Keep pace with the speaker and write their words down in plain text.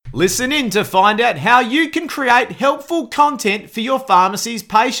Listen in to find out how you can create helpful content for your pharmacy's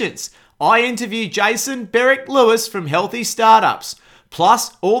patients. I interview Jason Berwick-Lewis from Healthy Startups.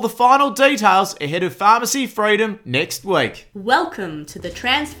 Plus, all the final details ahead of Pharmacy Freedom next week. Welcome to the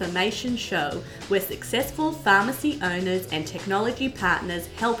Transformation Show, where successful pharmacy owners and technology partners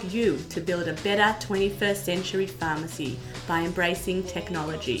help you to build a better 21st century pharmacy by embracing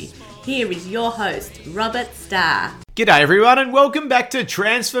technology. Here is your host, Robert Starr. G'day everyone and welcome back to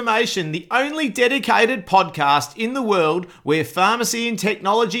Transformation, the only dedicated podcast in the world where pharmacy and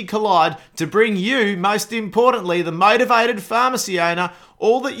technology collide to bring you, most importantly, the motivated pharmacy owner,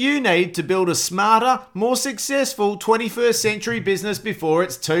 all that you need to build a smarter, more successful 21st century business before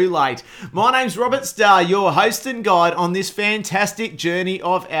it's too late. My name's Robert Starr, your host and guide on this fantastic journey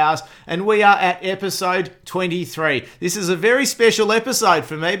of ours, and we are at episode 23. This is a very special episode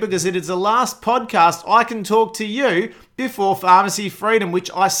for me because it is the last podcast I can talk to you before Pharmacy Freedom, which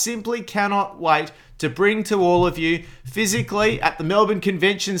I simply cannot wait to bring to all of you physically at the Melbourne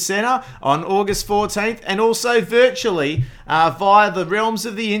Convention Centre on August 14th and also virtually via the realms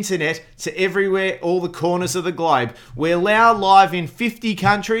of the internet to everywhere, all the corners of the globe. We're now live in 50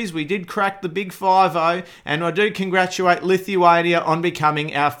 countries. We did crack the big 50, and I do congratulate Lithuania on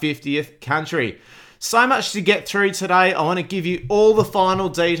becoming our 50th country. So much to get through today. I want to give you all the final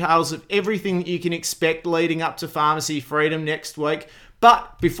details of everything that you can expect leading up to Pharmacy Freedom next week.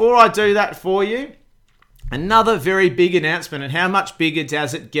 But before I do that for you, another very big announcement, and how much bigger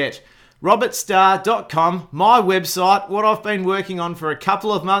does it get? robertstarr.com, my website, what I've been working on for a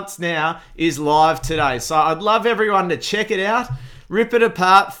couple of months now, is live today. So I'd love everyone to check it out, rip it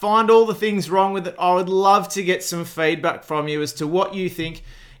apart, find all the things wrong with it. I would love to get some feedback from you as to what you think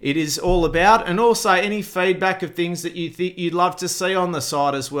it is all about, and also any feedback of things that you think you'd love to see on the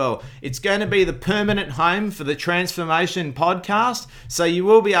site as well. It's going to be the permanent home for the Transformation podcast, so you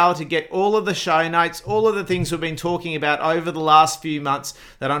will be able to get all of the show notes, all of the things we've been talking about over the last few months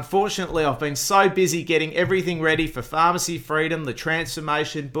that unfortunately I've been so busy getting everything ready for Pharmacy Freedom, the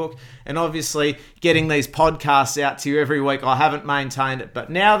Transformation book, and obviously getting these podcasts out to you every week. I haven't maintained it,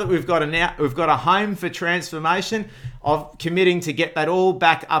 but now that we've got a home for Transformation, I'm committing to get that all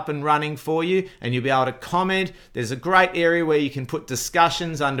back up and running for you, and you'll be able to comment. There's a great area where you can put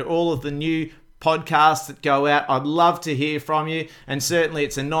discussions under all of the new podcasts that go out. I'd love to hear from you, and certainly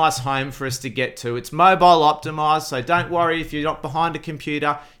it's a nice home for us to get to. It's mobile optimized, so don't worry if you're not behind a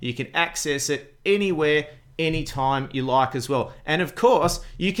computer. You can access it anywhere, anytime you like as well. And of course,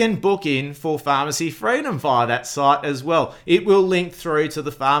 you can book in for Pharmacy Freedom via that site as well. It will link through to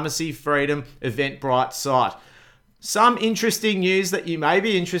the Pharmacy Freedom Eventbrite site. Some interesting news that you may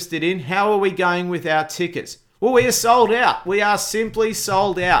be interested in. How are we going with our tickets? Well, we are sold out. We are simply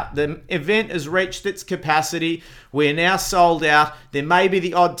sold out. The event has reached its capacity. We're now sold out. There may be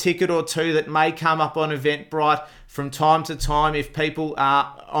the odd ticket or two that may come up on Eventbrite from time to time if people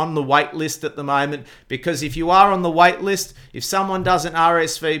are on the wait list at the moment, because if you are on the wait list, if someone doesn't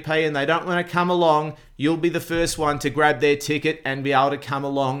RSVP and they don't want to come along, you'll be the first one to grab their ticket and be able to come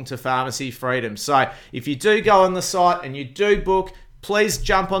along to Pharmacy Freedom. So if you do go on the site and you do book, please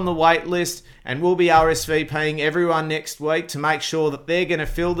jump on the wait list, and we'll be RSVPing everyone next week to make sure that they're going to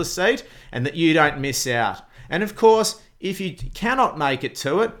fill the seat and that you don't miss out. And of course, if you cannot make it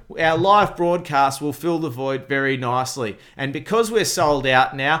to it, our live broadcast will fill the void very nicely. And because we're sold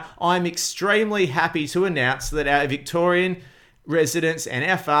out now, I'm extremely happy to announce that our Victorian residents and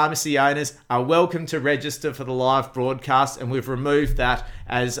our pharmacy owners are welcome to register for the live broadcast, and we've removed that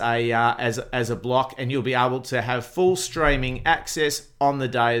as a block, and you'll be able to have full streaming access on the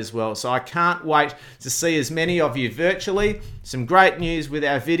day as well. So I can't wait to see as many of you virtually. Some great news with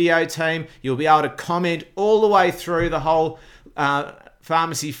our video team. You'll be able to comment all the way through the whole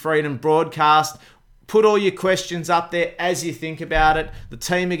Pharmacy Freedom broadcast. Put all your questions up there as you think about it. The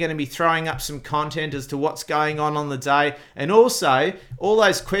team are going to be throwing up some content as to what's going on the day. And also, all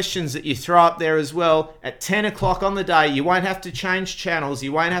those questions that you throw up there as well, at 10 o'clock on the day, you won't have to change channels.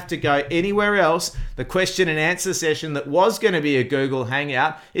 You won't have to go anywhere else. The question and answer session that was going to be a Google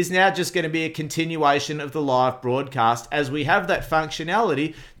Hangout is now just going to be a continuation of the live broadcast, as we have that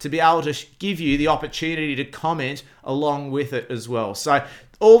functionality to be able to give you the opportunity to comment along with it as well. So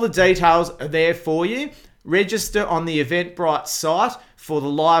all the details are there for you. Register on the Eventbrite site for the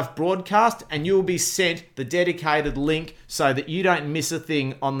live broadcast, and you'll be sent the dedicated link so that you don't miss a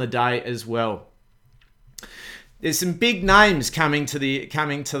thing on the day as well. There's some big names coming to the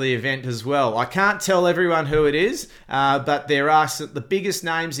event as well. I can't tell everyone who it is, but there are the biggest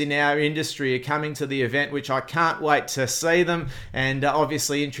names in our industry are coming to the event, which I can't wait to see them and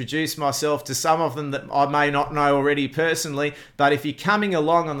obviously introduce myself to some of them that I may not know already personally. But if you're coming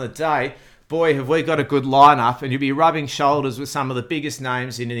along on the day, boy, have we got a good lineup, and you'll be rubbing shoulders with some of the biggest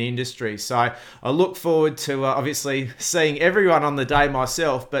names in the industry. So I look forward to obviously seeing everyone on the day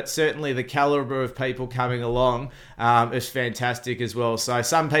myself, but certainly the caliber of people coming along is fantastic as well. So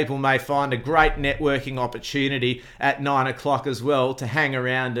some people may find a great networking opportunity at 9 o'clock as well to hang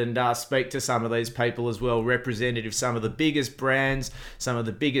around and speak to some of these people as well, representative of some of the biggest brands, some of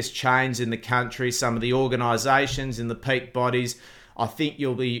the biggest chains in the country, some of the organisations in the peak bodies. I think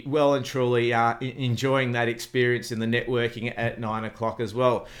you'll be well and truly enjoying that experience in the networking at 9 o'clock as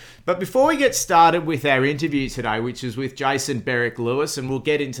well. But before we get started with our interview today, which is with Jason Berwick-Lewis, and we'll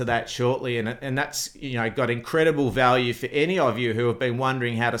get into that shortly, and that's got incredible value for any of you who have been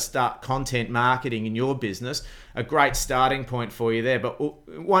wondering how to start content marketing in your business. A great starting point for you there. But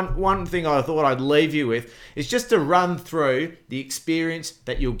one thing I thought I'd leave you with is just to run through the experience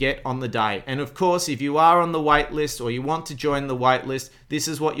that you'll get on the day. And of course, if you are on the wait list or you want to join the wait list, this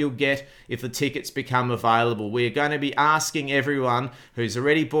is what you'll get if the tickets become available. We're going to be asking everyone who's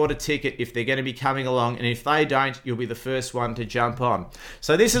already bought a ticket if they're going to be coming along, and if they don't, you'll be the first one to jump on.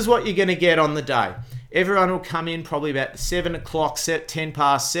 So this is what you're going to get on the day. Everyone will come in probably about 7 o'clock, 10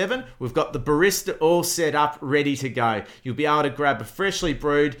 past 7. We've got the barista all set up, ready to go. You'll be able to grab a freshly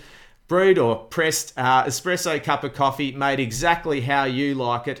brewed or pressed espresso cup of coffee made exactly how you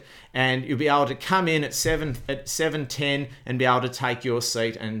like it, and you'll be able to come in at 7:10 and be able to take your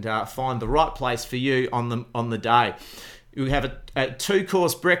seat and find the right place for you on the day. You have a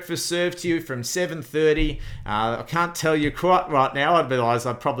 2-course breakfast served to you from 7:30. I can't tell you quite right now, otherwise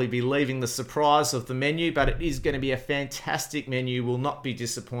I'd probably be leaving the surprise of the menu, but it is going to be a fantastic menu. You will not be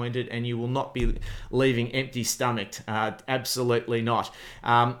disappointed, and you will not be leaving empty stomached. Absolutely not.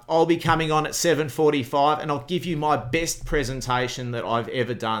 I'll be coming on at 7:45, and I'll give you my best presentation that I've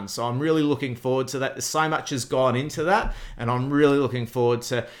ever done. So I'm really looking forward to that. There's so much has gone into that, and I'm really looking forward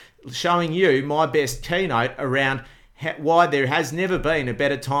to showing you my best keynote around why there has never been a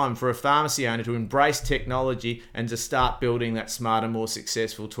better time for a pharmacy owner to embrace technology and to start building that smarter, more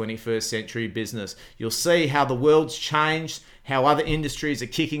successful 21st century business. You'll see how the world's changed, how other industries are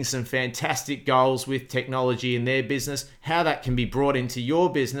kicking some fantastic goals with technology in their business, how that can be brought into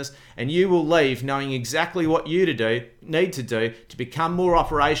your business, and you will leave knowing exactly what you need to do to become more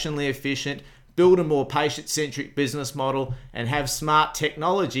operationally efficient, build a more patient-centric business model, and have smart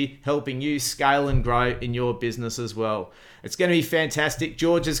technology helping you scale and grow in your business as well. It's going to be fantastic.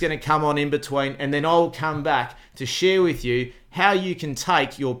 George is going to come on in between, and then I'll come back to share with you how you can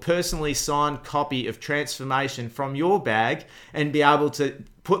take your personally signed copy of Transformation from your bag and be able to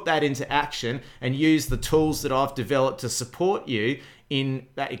put that into action and use the tools that I've developed to support you in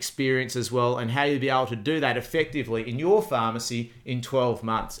that experience as well, and how you'll be able to do that effectively in your pharmacy in 12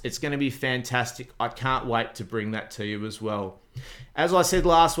 months. It's going to be fantastic. I can't wait to bring that to you as well. As I said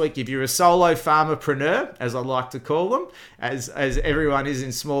last week, if you're a solo pharmapreneur, as I like to call them, as everyone is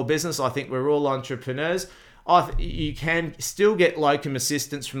in small business, I think we're all entrepreneurs. You can still get locum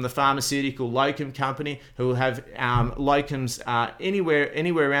assistance from the pharmaceutical locum company, who will have locums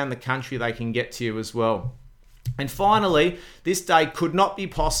anywhere around the country they can get to you as well. And finally, this day could not be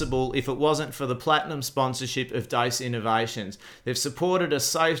possible if it wasn't for the platinum sponsorship of Dose Innovations. They've supported us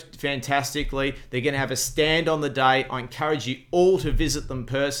so fantastically. They're going to have a stand on the day. I encourage you all to visit them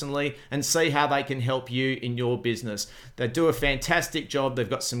personally and see how they can help you in your business. They do a fantastic job. They've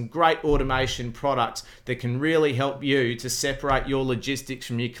got some great automation products that can really help you to separate your logistics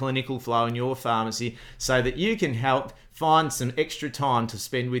from your clinical flow in your pharmacy, so that you can help find some extra time to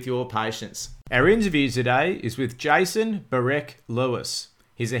spend with your patients. Our interview today is with Jason Berwick-Lewis.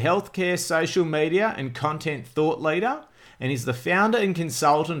 He's a healthcare social media and content thought leader, and he's the founder and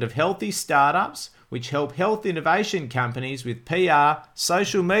consultant of Healthy Startups, which help health innovation companies with PR,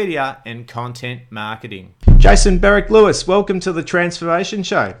 social media, and content marketing. Jason Berwick-Lewis, welcome to the Transformation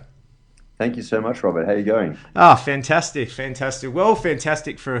Show. Thank you so much, Robert. How are you going? Fantastic. Well,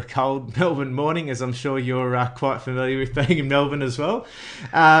 fantastic for a cold Melbourne morning, as I'm sure you're quite familiar with being in Melbourne as well.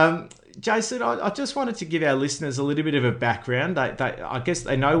 Jason, I just wanted to give our listeners a little bit of a background. I guess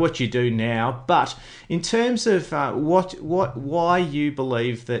they know what you do now, but in terms of why you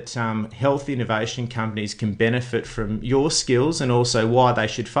believe that health innovation companies can benefit from your skills, and also why they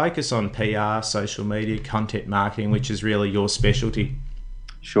should focus on PR, social media, content marketing, which is really your specialty.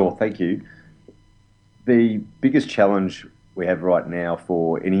 Sure, thank you. The biggest challenge we have right now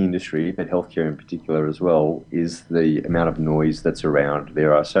for any industry, but healthcare in particular as well, is the amount of noise that's around.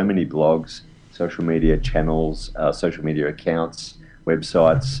 There are so many blogs, social media channels, social media accounts,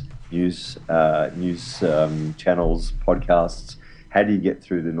 websites, news channels, podcasts. How do you get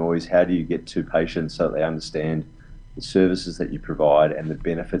through the noise? How do you get to patients so that they understand the services that you provide and the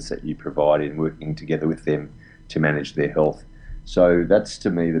benefits that you provide in working together with them to manage their health? So that's, to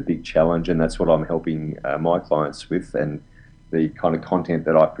me, the big challenge, and that's what I'm helping my clients with. And the kind of content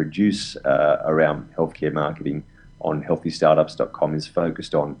that I produce around healthcare marketing on healthystartups.com is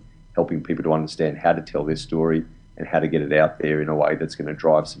focused on helping people to understand how to tell their story and how to get it out there in a way that's going to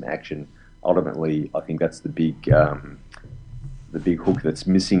drive some action. Ultimately, I think that's the big hook that's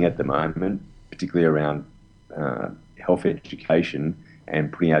missing at the moment, particularly around health education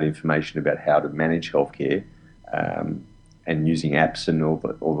and putting out information about how to manage healthcare, and using apps and all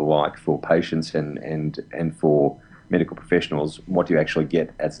the like for patients and for medical professionals. What do you actually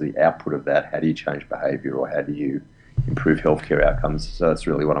get as the output of that? How do you change behaviour, or how do you improve healthcare outcomes? So that's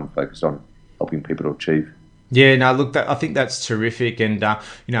really what I'm focused on, helping people to achieve. Yeah, no, look, I think that's terrific. And,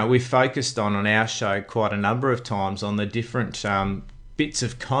 we've focused on our show quite a number of times on the different bits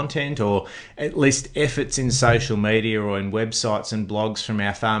of content, or at least efforts in social media or in websites and blogs from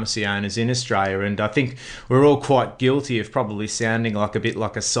our pharmacy owners in Australia. And I think we're all quite guilty of probably sounding like a bit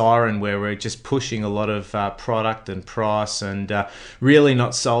like a siren, where we're just pushing a lot of product and price and really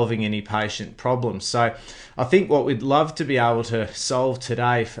not solving any patient problems. So I think what we'd love to be able to solve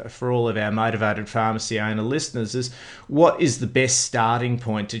today for all of our motivated pharmacy owner listeners is, what is the best starting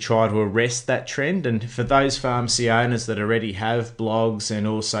point to try to arrest that trend? And for those pharmacy owners that already have blogs and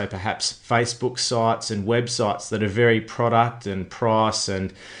also perhaps Facebook sites and websites that are very product and price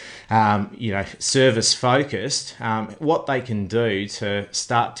and service focused, what they can do to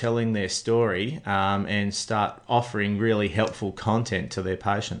start telling their story and start offering really helpful content to their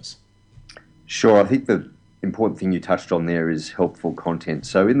patients. Sure. I think the important thing you touched on there is helpful content.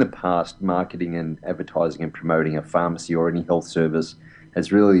 So in the past, marketing and advertising and promoting a pharmacy or any health service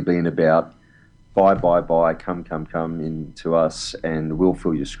has really been about buy, come into us and we'll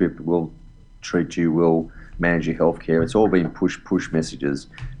fill your script, we'll treat you, we'll manage your healthcare. It's all been push messages,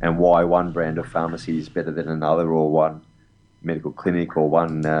 and why one brand of pharmacy is better than another, or one medical clinic or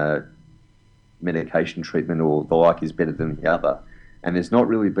one medication treatment or the like is better than the other. And there's not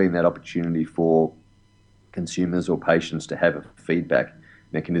really been that opportunity for consumers or patients to have a feedback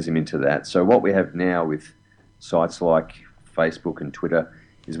mechanism into that. So what we have now with sites like Facebook and Twitter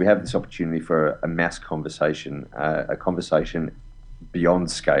is we have this opportunity for a mass conversation, a conversation beyond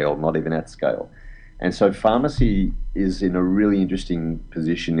scale, not even at scale. And so pharmacy is in a really interesting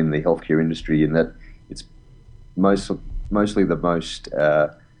position in the healthcare industry, in that it's mostly the most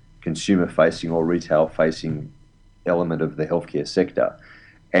consumer-facing or retail-facing element of the healthcare sector.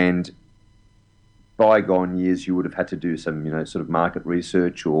 And bygone years, you would have had to do some, sort of market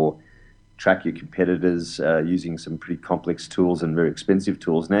research or track your competitors using some pretty complex tools and very expensive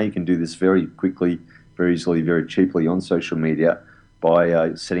tools. Now you can do this very quickly, very easily, very cheaply on social media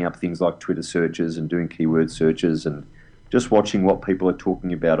by setting up things like Twitter searches and doing keyword searches and just watching what people are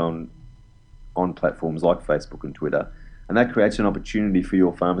talking about on platforms like Facebook and Twitter. And that creates an opportunity for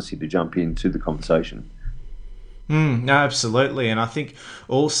your pharmacy to jump into the conversation. No, absolutely, and I think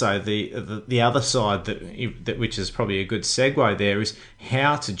also the other side that which is probably a good segue there is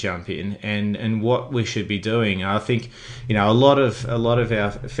how to jump in and what we should be doing. I think a lot of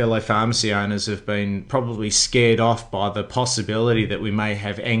our fellow pharmacy owners have been probably scared off by the possibility that we may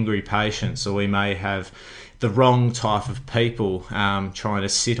have angry patients, or we may have the wrong type of people trying to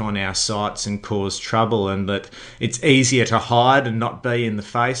sit on our sites and cause trouble, and that it's easier to hide and not be in the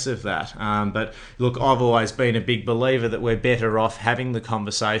face of that. But look, I've always been a big believer that we're better off having the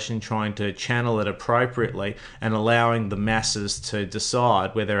conversation, trying to channel it appropriately and allowing the masses to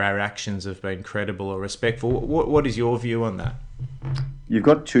decide whether our actions have been credible or respectful. What is your view on that? You've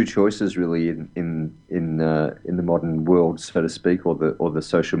got two choices really in the modern world, so to speak, or the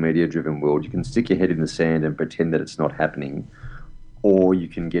social media driven world. You can stick your head in the sand and pretend that it's not happening, or you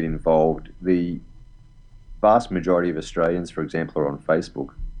can get involved. The vast majority of Australians, for example, are on Facebook.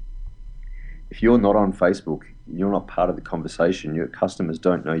 If you're not on Facebook, you're not part of the conversation. Your customers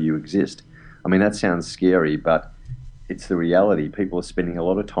don't know you exist. I mean, that sounds scary, but it's the reality. People are spending a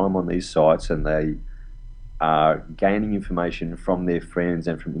lot of time on these sites, and they are gaining information from their friends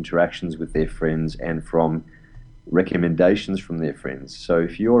and from interactions with their friends and from recommendations from their friends. So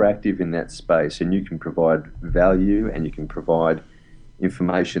if you're active in that space and you can provide value and you can provide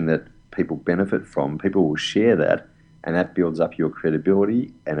information that people benefit from, people will share that, and that builds up your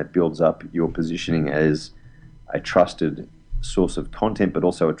credibility and it builds up your positioning as a trusted source of content, but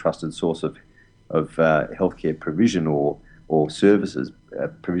also a trusted source of healthcare provision or services,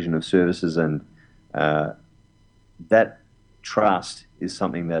 provision of services, and that trust is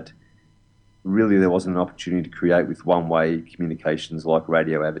something that really there wasn't an opportunity to create with one-way communications like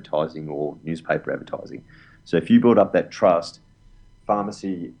radio advertising or newspaper advertising. So if you build up that trust,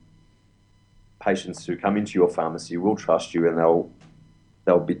 pharmacy patients who come into your pharmacy will trust you, and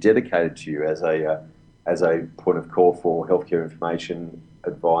they'll be dedicated to you as a point of call for healthcare information,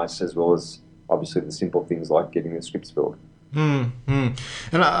 advice, as well as obviously the simple things like getting the scripts filled. And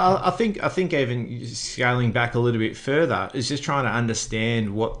I think even scaling back a little bit further is just trying to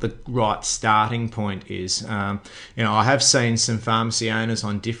understand what the right starting point is. I have seen some pharmacy owners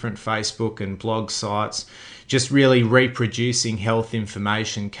on different Facebook and blog sites just really reproducing health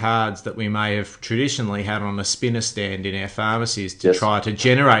information cards that we may have traditionally had on a spinner stand in our pharmacies to try to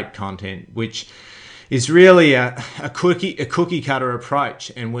generate content, which is really a cookie cutter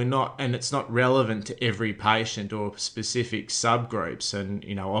approach, and it's not relevant to every patient or specific subgroups. And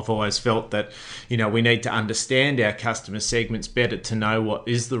I've always felt that we need to understand our customer segments better to know what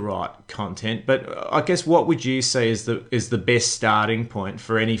is the right content. But I guess what would you say is the best starting point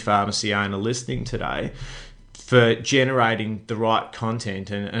for any pharmacy owner listening today for generating the right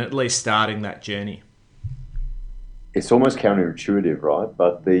content and at least starting that journey? It's almost counterintuitive, right?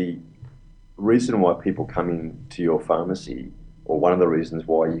 But the reason why people come into your pharmacy, or one of the reasons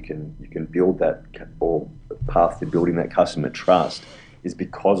why you can build that, or path to building that customer trust, is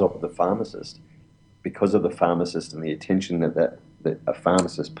because of the pharmacist, and the attention that a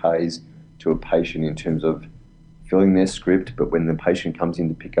pharmacist pays to a patient in terms of filling their script. But when the patient comes in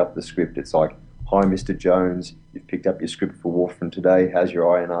to pick up the script, it's like, "Hi, Mr. Jones, you've picked up your script for warfarin today. How's your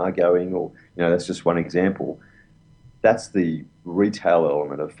INR going?" Or that's just one example. That's the retail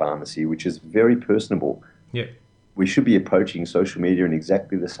element of pharmacy, which is very personable. Yeah. We should be approaching social media in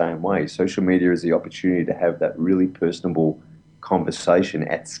exactly the same way. Social media is the opportunity to have that really personable conversation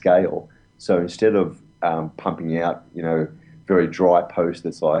at scale. So instead of pumping out, very dry post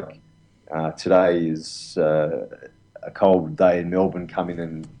that's like, "Today is a cold day in Melbourne, come in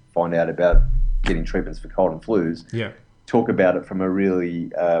and find out about getting treatments for cold and flus." Yeah. Talk about it from a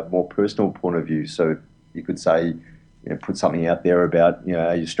really more personal point of view. So you could say, put something out there about,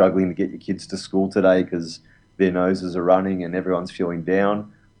 are you struggling to get your kids to school today because their noses are running and everyone's feeling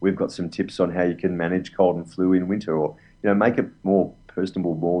down? We've got some tips on how you can manage cold and flu in winter, or, make it more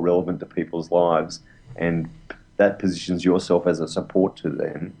personable, more relevant to people's lives. And that positions yourself as a support to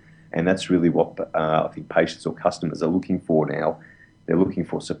them. And that's really what I think patients or customers are looking for now. They're looking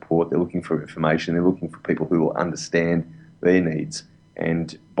for support. They're looking for information. They're looking for people who will understand their needs.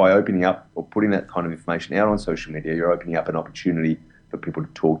 And by opening up or putting that kind of information out on social media, you're opening up an opportunity for people to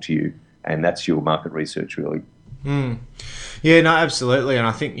talk to you. And that's your market research, really. Yeah, no, absolutely. And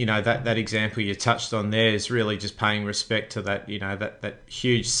I think, that example you touched on there is really just paying respect to that, that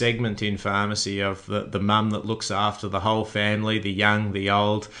huge segment in pharmacy of the mum that looks after the whole family, the young, the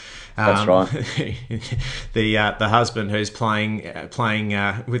old. That's right. the husband who's playing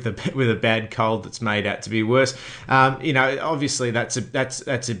with a bad cold that's made out to be worse. Obviously that's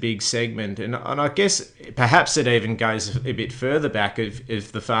a big segment, and I guess perhaps it even goes a bit further back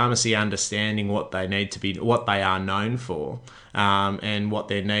of the pharmacy understanding what they need to be, what they are known for, and what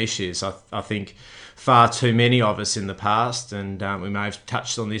their niche is. I think far too many of us in the past, and we may have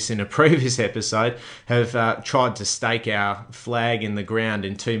touched on this in a previous episode, have tried to stake our flag in the ground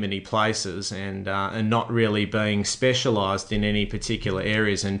in too many places, and not really being specialised in any particular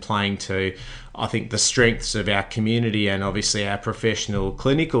areas and playing to, I think, the strengths of our community and obviously our professional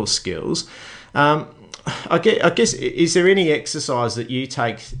clinical skills. I guess, is there any exercise that you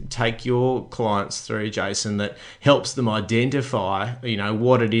take your clients through, Jason, that helps them identify,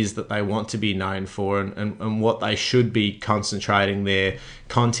 what it is that they want to be known for and what they should be concentrating their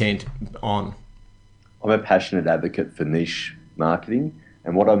content on? I'm a passionate advocate for niche marketing,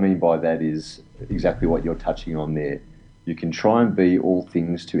 and what I mean by that is exactly what you're touching on there. You can try and be all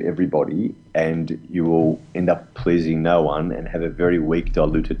things to everybody, and you will end up pleasing no one and have a very weak,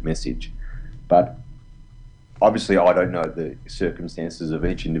 diluted message. But obviously, I don't know the circumstances of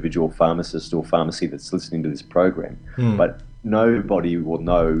each individual pharmacist or pharmacy that's listening to this program, but nobody will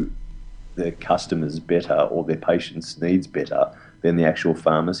know their customers better or their patients' needs better than the actual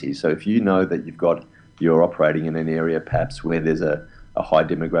pharmacy. So if you know that you're operating in an area perhaps where there's a high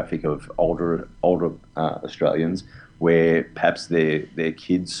demographic of older Australians, where perhaps their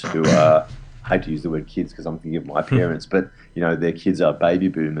kids who are, I hate to use the word kids because I'm thinking of my parents, but their kids are baby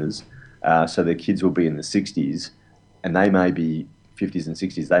boomers. So their kids will be in the 60s, and they may be 50s and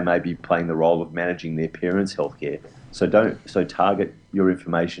 60s, they may be playing the role of managing their parents' healthcare. So target your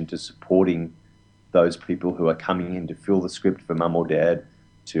information to supporting those people who are coming in to fill the script for mum or dad,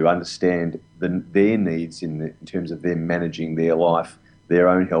 to understand their needs in terms of them managing their life, their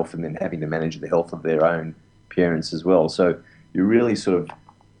own health, and then having to manage the health of their own parents as well. So you're really sort of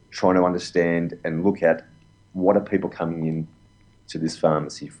trying to understand and look at what are people coming in to this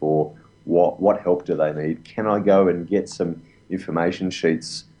pharmacy for, what help do they need? Can I go and get some information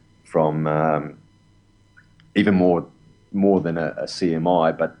sheets from even more than a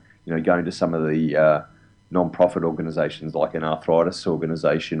CMI, but going to some of the non-profit organisations like an arthritis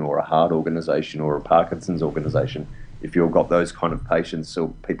organisation or a heart organisation or a Parkinson's organisation, if you've got those kind of patients or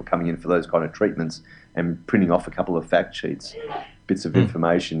people coming in for those kind of treatments, and printing off a couple of fact sheets, bits of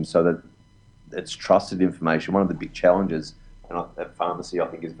information, so that it's trusted information. One of the big challenges that pharmacy, I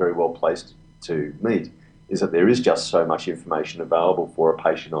think, is very well placed to meet is that there is just so much information available for a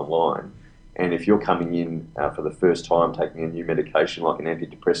patient online. And if you're coming in for the first time taking a new medication like an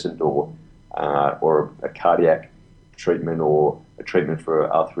antidepressant or a cardiac treatment or a treatment for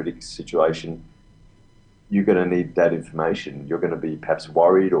an arthritic situation, you're going to need that information. You're going to be perhaps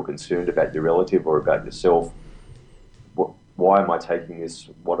worried or concerned about your relative or about yourself. Why am I taking this?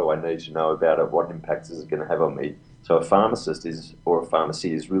 What do I need to know about it? What impacts is it going to have on me? So a pharmacist or a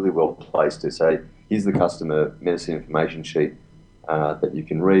pharmacy is really well placed to say, here's the customer medicine information sheet that you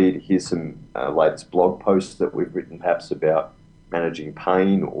can read. Here's some latest blog posts that we've written perhaps about managing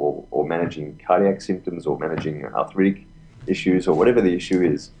pain or managing cardiac symptoms or managing arthritic issues or whatever the issue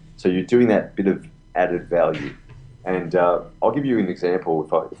is. So you're doing that bit of added value. And I'll give you an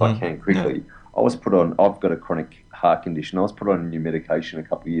example if I can quickly. Yeah. I've got a chronic heart condition. I was put on a new medication a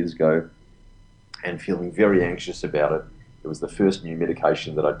couple of years ago and feeling very anxious about it. It was the first new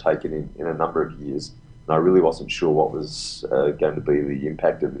medication that I'd taken in a number of years, and I really wasn't sure what was going to be the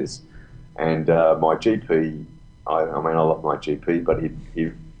impact of this. And my GP, I love my GP, but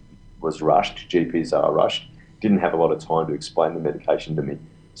he was rushed. GPs are rushed. Didn't have a lot of time to explain the medication to me.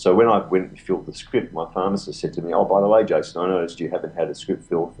 So when I went and filled the script, my pharmacist said to me, "Oh, by the way, Jason, I noticed you haven't had a script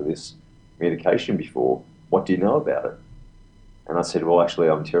filled for this medication before. What do you know about it?" And I said, "Well, actually,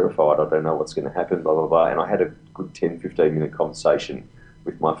 I'm terrified. I don't know what's going to happen, blah, blah, blah." And I had a good 10, 15-minute conversation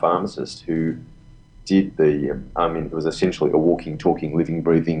with my pharmacist who did it was essentially a walking, talking, living,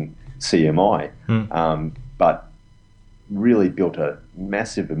 breathing CMI, but really built a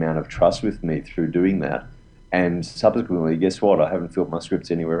massive amount of trust with me through doing that. And subsequently, guess what? I haven't filled my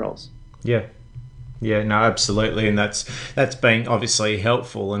scripts anywhere else. Yeah. Yeah, no, absolutely, and that's been obviously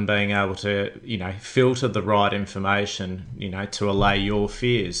helpful in being able to filter the right information to allay your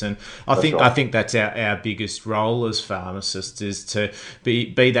fears, and I think that's our biggest role as pharmacists is to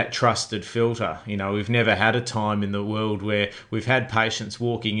be that trusted filter. We've never had a time in the world where we've had patients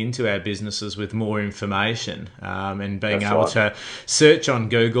walking into our businesses with more information and being able to search on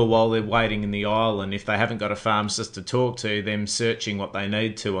Google while they're waiting in the aisle, and if they haven't got a pharmacist to talk to, them searching what they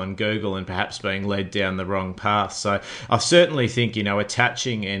need to on Google and perhaps being led down the wrong path. So I certainly think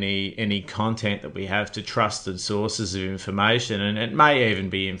attaching any content that we have to trusted sources of information, and it may even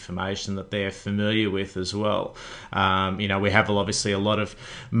be information that they're familiar with as well. We have obviously a lot of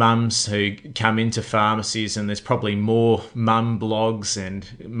mums who come into pharmacies, and there's probably more mum blogs and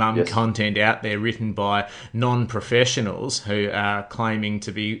mum content out there written by non-professionals who are claiming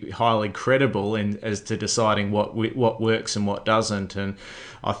to be highly credible as to deciding what works and what doesn't. And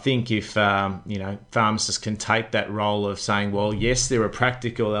I think if pharmacists can take that role of saying, well, yes, there are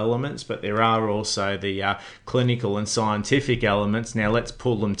practical elements, but there are also the clinical and scientific elements. Now let's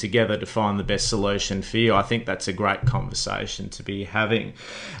pull them together to find the best solution for you. I think that's a great conversation to be having.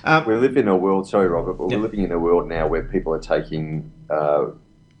 We live in a world, sorry, Robert, but we're living in a world now where people are taking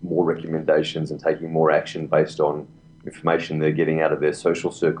more recommendations and taking more action based on information they're getting out of their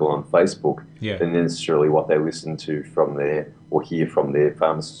social circle on Facebook than necessarily what they listen to from or hear from their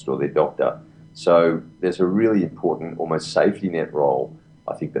pharmacist or their doctor. So there's a really important, almost safety net role,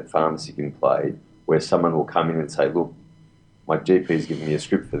 I think, that pharmacy can play, where someone will come in and say, "Look, my GP's given me a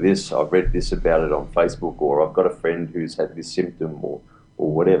script for this, I've read this about it on Facebook, or I've got a friend who's had this symptom," or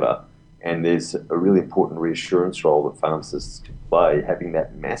whatever. And there's a really important reassurance role that pharmacists can play, having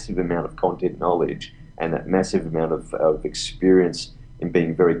that massive amount of content knowledge and that massive amount of experience in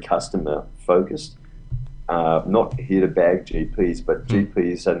being very customer focused. Not here to bag GPs, but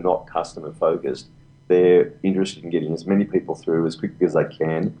GPs are not customer focused. They're interested in getting as many people through as quickly as they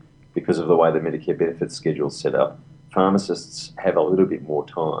can because of the way the Medicare benefits schedule is set up. Pharmacists have a little bit more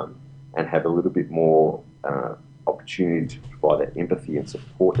time and have a little bit more opportunity to provide that empathy and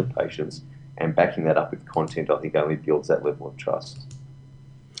support to patients and backing that up with content, I think only builds that level of trust.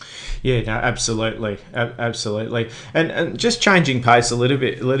 Yeah, no, absolutely, absolutely, and just changing pace a little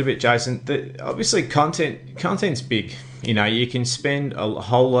bit, Jason. Obviously, content's big. You know, you can spend a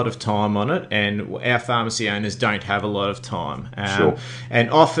whole lot of time on it, and our pharmacy owners don't have a lot of time. Sure. And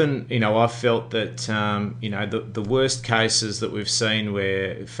often, you know, I've felt that, you know, the worst cases that we've seen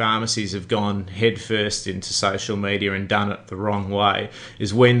where pharmacies have gone headfirst into social media and done it the wrong way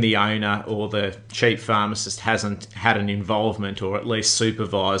is when the owner or the chief pharmacist hasn't had an involvement or at least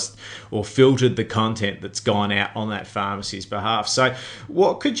supervised or filtered the content that's gone out on that pharmacy's behalf. So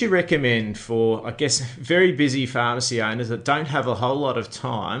what could you recommend for, I guess, very busy pharmacy owners that don't have a whole lot of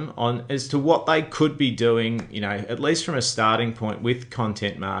time on as to what they could be doing, you know, at least from a starting point with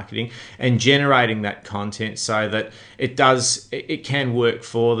content marketing and generating that content so that it can work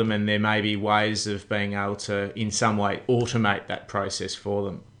for them, and there may be ways of being able to in some way automate that process for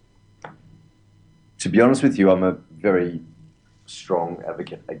them? To be honest with you, I'm a very strong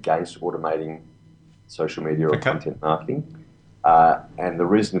advocate against automating social media or content marketing. And the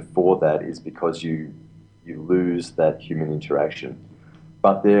reason for that is because you lose that human interaction.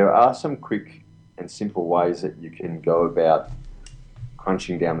 But there are some quick and simple ways that you can go about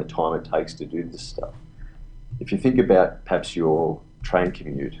crunching down the time it takes to do this stuff. If you think about perhaps your train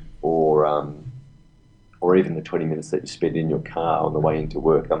commute or even the 20 minutes that you spend in your car on the way into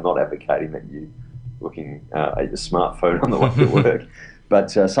work, I'm not advocating that you looking at your smartphone on the way to work. But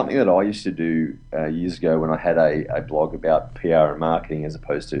something that I used to do years ago when I had a blog about PR and marketing as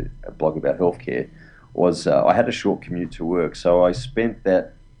opposed to a blog about healthcare was I had a short commute to work. So I spent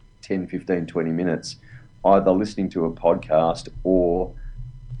that 10, 15, 20 minutes either listening to a podcast or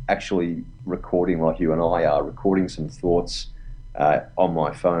actually recording, like you and I are, recording some thoughts on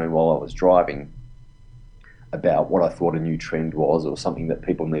my phone while I was driving about what I thought a new trend was or something that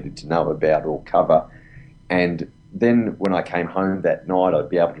people needed to know about or cover. And then when I came home that night, I'd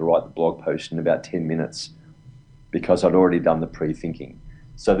be able to write the blog post in about 10 minutes because I'd already done the pre-thinking.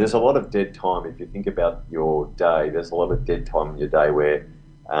 So there's a lot of dead time. If you think about your day, there's a lot of dead time in your day where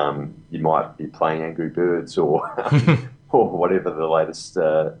you might be playing Angry Birds or or whatever the latest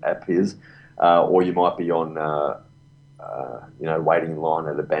app is, or you might be on, waiting in line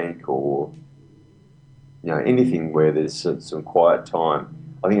at a bank or, anything where there's some quiet time.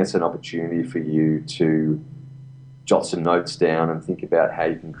 I think it's an opportunity for you to jot some notes down and think about how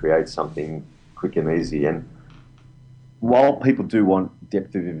you can create something quick and easy. And while people do want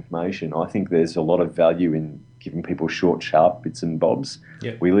depth of information, I think there's a lot of value in giving people short, sharp bits and bobs.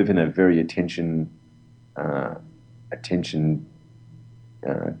 Yep. We live in a very attention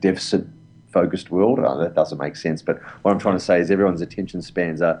deficit focused world. That doesn't make sense, but what I'm trying to say is everyone's attention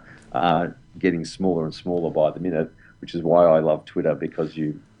spans are getting smaller and smaller by the minute, which is why I love Twitter, because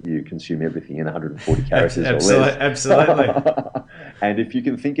you consume everything in 140 characters or less. Absolutely. And if you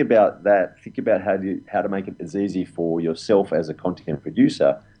can think about that, think about how to make it as easy for yourself as a content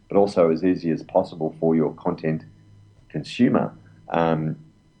producer, but also as easy as possible for your content consumer.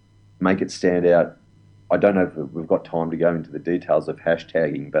 Make it stand out. I don't know if we've got time to go into the details of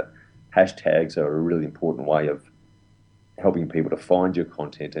hashtagging, but hashtags are a really important way of helping people to find your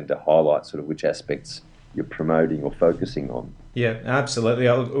content and to highlight sort of which aspects you're promoting or focusing on. Yeah, absolutely.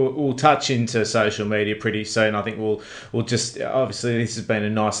 We'll touch into social media pretty soon. I think we'll just, obviously this has been a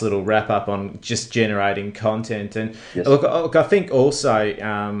nice little wrap up on just generating content. And yes. Look, I think also,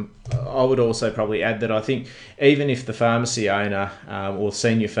 I would also probably add that I think even if the pharmacy owner or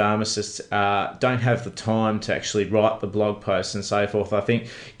senior pharmacists don't have the time to actually write the blog posts and so forth, I think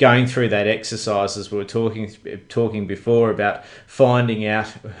going through that exercise, as we were talking before about finding out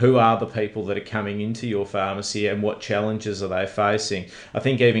who are the people that are coming into your pharmacy and what challenges are they facing, I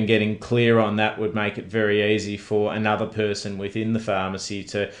think even getting clear on that would make it very easy for another person within the pharmacy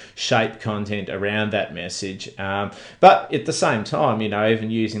to shape content around that message. But at the same time,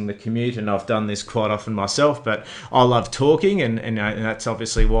 even using the commute, and I've done this quite often myself, but I love talking, and that's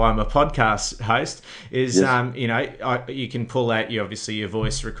obviously why I'm a podcast host, is, yes. You can pull out your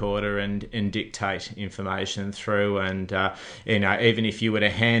voice recorder and dictate information through, and, even if you were to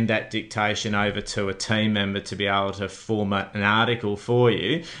hand that dictation over to a team member to be able to format an article for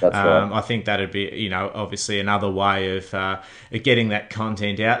you, that's right. I think that'd be, obviously another way of getting that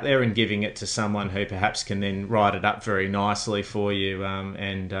content out there and giving it to someone who perhaps can then write it up very nicely for you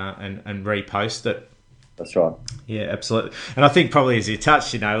and repost it. That's right. Yeah, absolutely. And I think probably as you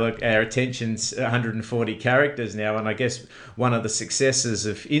touched, look, our attention's 140 characters now, and I guess one of the successes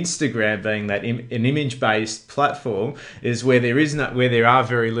of Instagram being that an image-based platform is where there are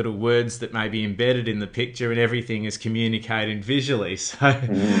very little words that may be embedded in the picture, and everything is communicated visually. So,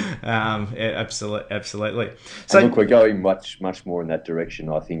 absolutely. So, and look, we're going much more in that direction.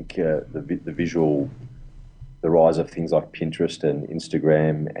 I think the visual, the rise of things like Pinterest and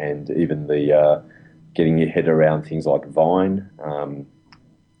Instagram, and even the getting your head around things like Vine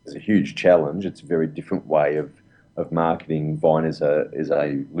is a huge challenge. It's a very different way of marketing. Vine is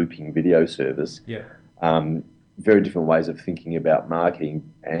a looping video service. Yeah. Very different ways of thinking about marketing,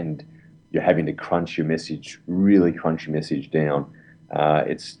 and you're having to really crunch your message down.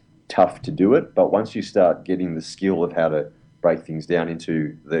 It's tough to do it, but once you start getting the skill of how to break things down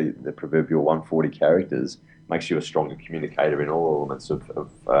into the proverbial 140 characters, makes you a stronger communicator in all elements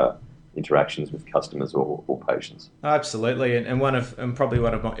of interactions with customers or patients. Absolutely, and probably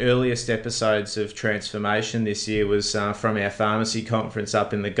one of my earliest episodes of transformation this year was from our pharmacy conference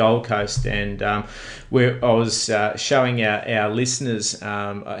up in the Gold Coast, and where I was showing our listeners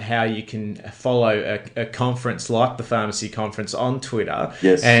how you can follow a conference like the pharmacy conference on Twitter.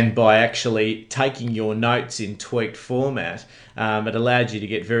 Yes. And by actually taking your notes in tweaked format, it allowed you to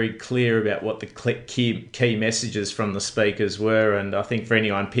get very clear about what the key messages from the speakers were. And I think for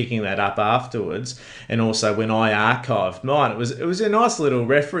anyone picking that up afterwards, and also when I archived mine, it was a nice little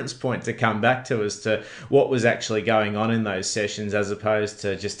reference point to come back to as to what was actually going on in those sessions, as opposed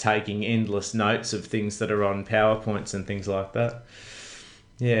to just taking endless notes of things that are on PowerPoints and things like that.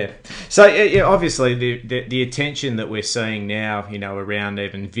 Yeah. So obviously the attention that we're seeing now, around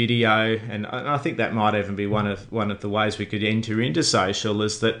even video, and I think that might even be one of the ways we could enter into social,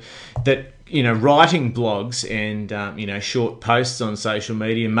 is that writing blogs and short posts on social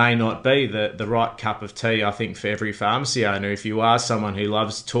media may not be the right cup of tea, I think, for every pharmacy owner. If you are someone who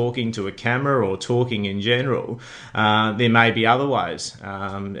loves talking to a camera or talking in general, there may be other ways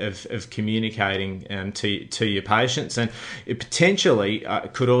of communicating to your patients, and it potentially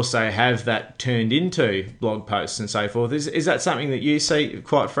could also have that turned into blog posts and so forth. Is that something that you see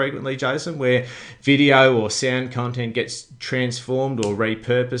quite frequently, Jason, where video or sound content gets transformed or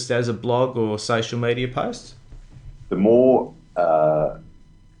repurposed as a blog or social media posts? The more, I'll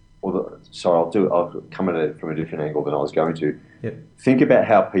come at it from a different angle than I was going to. Yep. Think about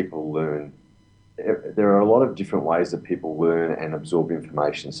how people learn. There are a lot of different ways that people learn and absorb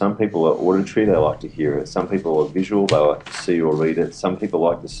information. Some people are auditory, they like to hear it. Some people are visual, they like to see or read it. Some people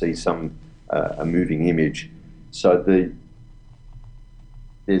like to see a moving image. So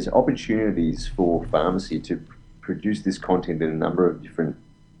there's opportunities for pharmacy to produce this content in a number of different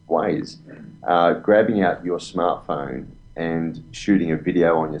ways. Grabbing out your smartphone and shooting a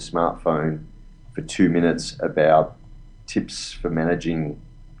video on your smartphone for 2 minutes about tips for managing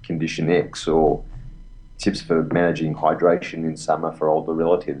condition X, or tips for managing hydration in summer for older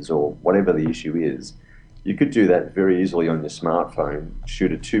relatives, or whatever the issue is. You could do that very easily on your smartphone,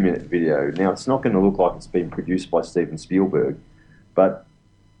 shoot a 2-minute video. Now, it's not going to look like it's been produced by Steven Spielberg, but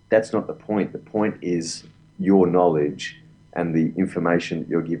that's not the point. The point is your knowledge and the information that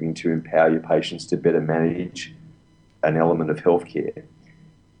you're giving to empower your patients to better manage an element of healthcare.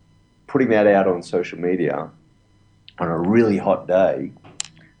 Putting that out on social media on a really hot day,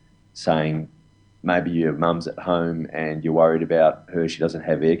 saying maybe your mum's at home and you're worried about her, she doesn't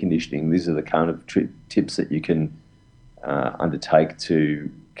have air conditioning, these are the kind of tips that you can undertake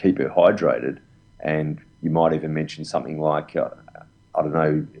to keep her hydrated. And you might even mention something like, I don't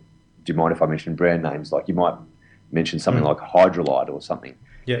know, do you mind if I mention brand names? Like you might mention something like Hydrolite or something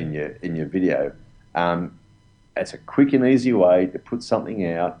in your video. It's a quick and easy way to put something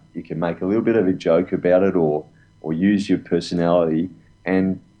out. You can make a little bit of a joke about it, or use your personality,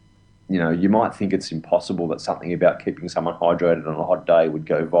 and you might think it's impossible that something about keeping someone hydrated on a hot day would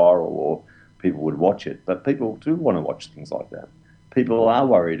go viral or people would watch it, but people do want to watch things like that. People are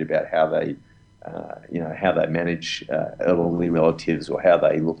worried about how they manage elderly relatives, or how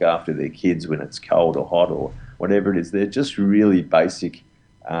they look after their kids when it's cold or hot or whatever it is. They're just really basic,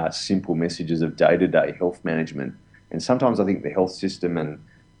 simple messages of day-to-day health management. And sometimes I think the health system, and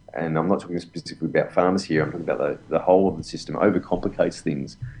I'm not talking specifically about pharmacy here, I'm talking about the whole of the system, overcomplicates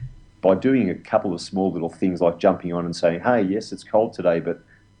things by doing a couple of small little things like jumping on and saying, hey, yes, it's cold today, but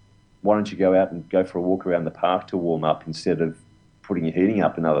why don't you go out and go for a walk around the park to warm up instead of putting your heating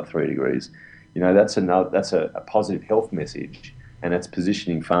up another 3 degrees? That's a positive health message, and it's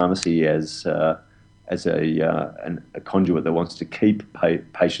positioning pharmacy as a conduit that wants to keep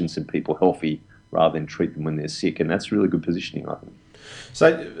patients and people healthy rather than treat them when they're sick, and that's really good positioning, I think.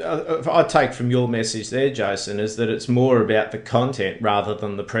 So I take from your message there, Jason, is that it's more about the content rather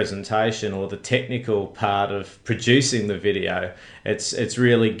than the presentation or the technical part of producing the video. It's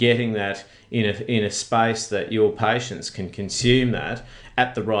really getting that in a space that your patients can consume that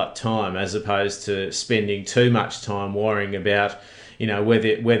at the right time, as opposed to spending too much time worrying about, you know,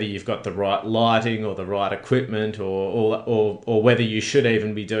 whether you've got the right lighting or the right equipment, or whether you should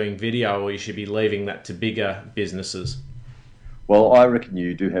even be doing video, or you should be leaving that to bigger businesses. Well, I reckon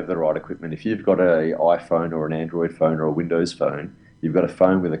you do have the right equipment. If you've got an iPhone or an Android phone or a Windows phone, you've got a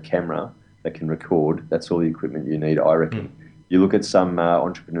phone with a camera that can record. That's all the equipment you need, I reckon. You look at some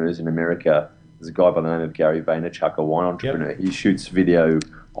entrepreneurs in America. There's a guy by the name of Gary Vaynerchuk, a wine entrepreneur. Yep. He shoots video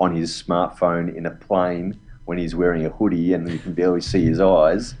on his smartphone in a plane when he's wearing a hoodie and you can barely see his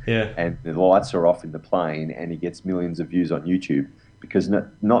eyes. Yeah. And the lights are off in the plane, and he gets millions of views on YouTube because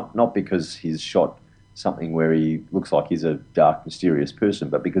not because he's shot something where he looks like he's a dark, mysterious person,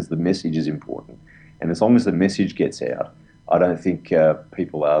 but because the message is important. And as long as the message gets out, I don't think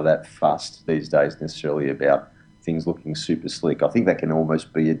people are that fussed these days necessarily about things looking super slick. I think that can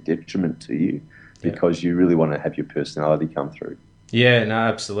almost be a detriment to you because you really want to have your personality come through. Yeah, no,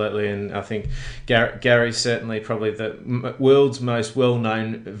 absolutely. And I think Gary's certainly probably the world's most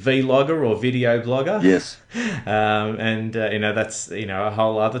well-known vlogger or video blogger. Yes. That's, a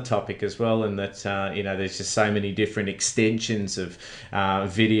whole other topic as well. And that, there's just so many different extensions of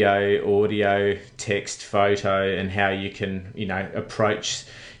video, audio, text, photo, and how you can, approach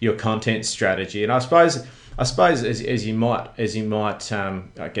your content strategy. And I suppose as you might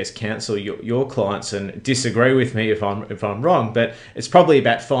I guess counsel your clients and disagree with me if I'm wrong, but it's probably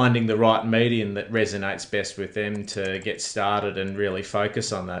about finding the right medium that resonates best with them to get started and really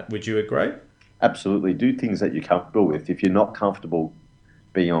focus on that. Would you agree? Absolutely. Do things that you're comfortable with. If you're not comfortable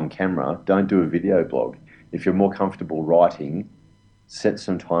being on camera, don't do a video blog. If you're more comfortable writing, set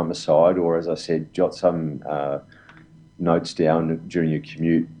some time aside, or as I said, jot some notes down during your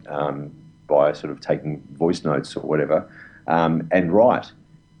commute, by sort of taking voice notes or whatever, and write.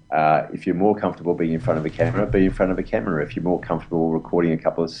 If you're more comfortable being in front of a camera, be in front of a camera. If you're more comfortable recording a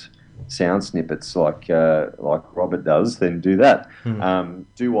couple of sound snippets like Robert does, then do that.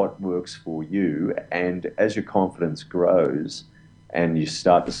 Do what works for you, and as your confidence grows and you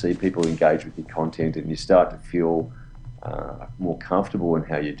start to see people engage with your content and you start to feel more comfortable in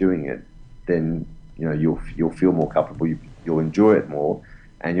how you're doing it, then you'll feel more comfortable, you'll enjoy it more,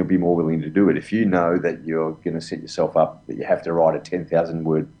 and you'll be more willing to do it. If you know that you're going to set yourself up, that you have to write a 10,000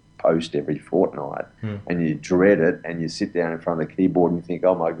 word post every fortnight, and you dread it, and you sit down in front of the keyboard and you think,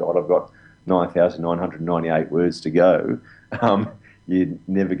 oh my God, I've got 9,998 words to go, you're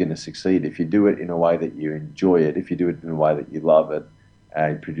never going to succeed. If you do it in a way that you enjoy it, if you do it in a way that you love it,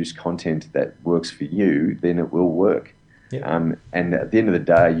 and produce content that works for you, then it will work. And at the end of the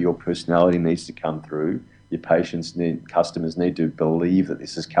day, your personality needs to come through. Your customers need to believe that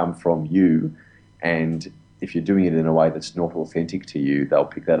this has come from you, and if you're doing it in a way that's not authentic to you, they'll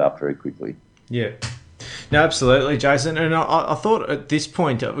pick that up very quickly. Yeah. No, absolutely, Jason. And I thought at this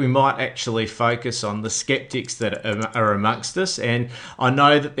point we might actually focus on the skeptics that are amongst us. And I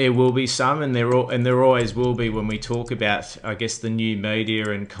know that there will be some, and there always will be when we talk about, I guess, the new media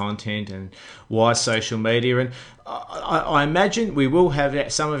and content and why social media. And I imagine we will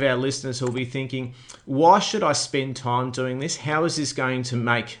have some of our listeners who will be thinking, why should I spend time doing this? How is this going to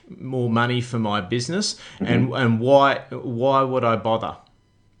make more money for my business? And why would I bother?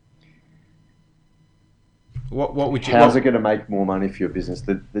 What would you? How's it going to make more money for your business?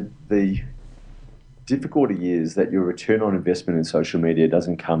 The difficulty is that your return on investment in social media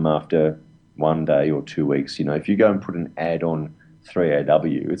doesn't come after 1 day or 2 weeks. If you go and put an ad on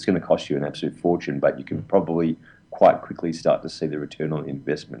 3AW, it's going to cost you an absolute fortune, but you can probably quite quickly start to see the return on the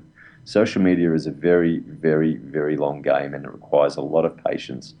investment. Social media is a very, very, very long game, and it requires a lot of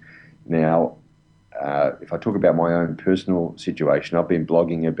patience. Now, if I talk about my own personal situation, I've been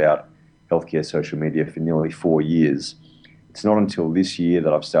blogging about healthcare social media for nearly 4 years. It's not until this year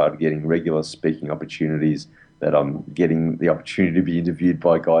that I've started getting regular speaking opportunities, that I'm getting the opportunity to be interviewed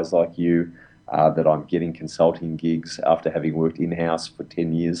by guys like you, that I'm getting consulting gigs after having worked in-house for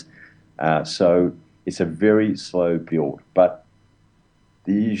 10 years. So it's a very slow build, but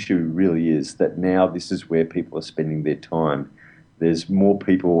the issue really is that now this is where people are spending their time. There's more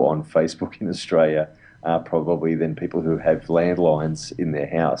people on Facebook in Australia probably than people who have landlines in their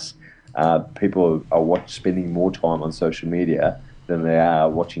house. People are spending more time on social media than they are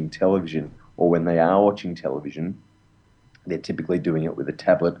watching television, or when they are watching television, they're typically doing it with a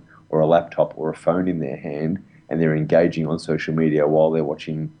tablet or a laptop or a phone in their hand, and they're engaging on social media while they're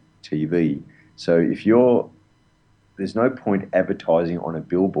watching TV. So if you're there's no point advertising on a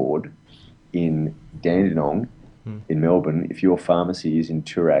billboard in Dandenong in Melbourne if your pharmacy is in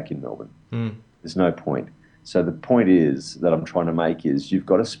Toorak in Melbourne. There's no point. So the point is that I'm trying to make is you've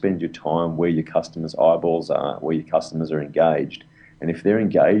got to spend your time where your customers' eyeballs are, where your customers are engaged. And if they're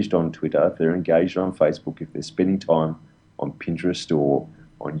engaged on Twitter, if they're engaged on Facebook, if they're spending time on Pinterest or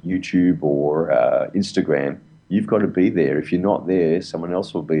on YouTube or Instagram, you've got to be there. If you're not there, someone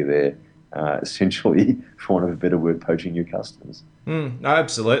else will be there, essentially, for want of a better word, poaching your customers. No,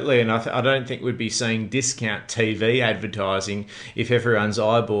 absolutely, and I don't think we'd be seeing discount TV advertising if everyone's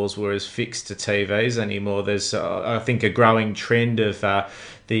eyeballs were as fixed to TVs anymore. There's, I think, a growing trend of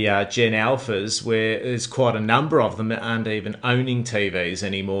the Gen Alphas where there's quite a number of them that aren't even owning TVs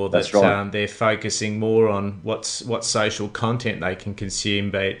anymore. That's right. They're focusing more on what social content they can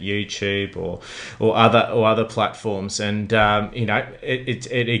consume, be it YouTube or other platforms. And it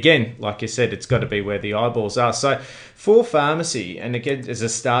again, like you said, it's got to be where the eyeballs are. So for pharmacy, and again, as a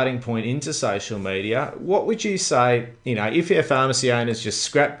starting point into social media, what would you say, if our pharmacy owners just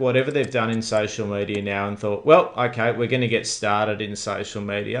scrapped whatever they've done in social media now and thought, well, okay, we're going to get started in social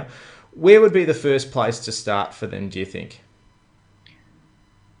media, where would be the first place to start for them, do you think?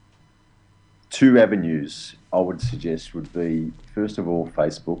 Two avenues I would suggest would be, first of all,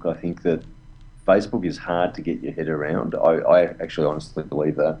 Facebook. I think that Facebook is hard to get your head around. I actually honestly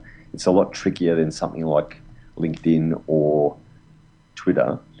believe that. It's a lot trickier than something like LinkedIn or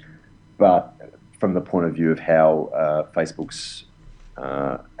Twitter, but from the point of view of how Facebook's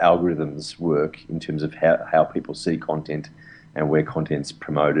algorithms work in terms of how people see content and where content's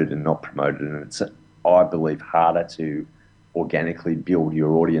promoted and not promoted, and it's, I believe, harder to organically build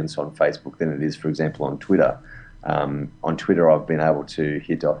your audience on Facebook than it is, for example, on Twitter. On Twitter, I've been able to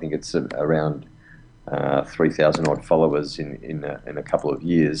hit, I think it's around 3,000 odd followers in a couple of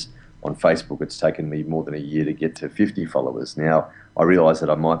years. On Facebook, it's taken me more than a year to get to 50 followers. Now, I realise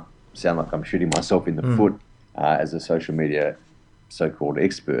that I might sound like I'm shooting myself in the foot as a social media so-called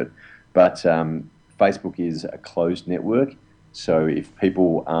expert, but Facebook is a closed network. So if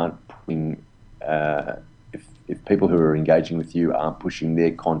people aren't putting, if people who are engaging with you aren't pushing their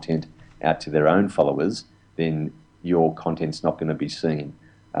content out to their own followers, then your content's not going to be seen.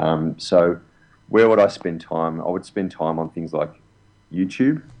 So where would I spend time? I would spend time on things like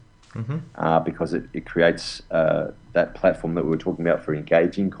YouTube. Because it creates that platform that we were talking about for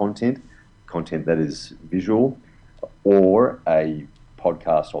engaging content that is visual, or a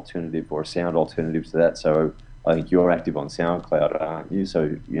podcast alternative or a sound alternative to that. So I think you're active on SoundCloud, aren't you?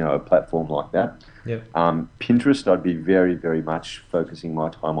 So, a platform like that. Yep. Pinterest, I'd be very, very much focusing my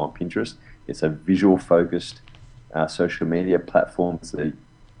time on Pinterest. It's a visual-focused social media platform. It's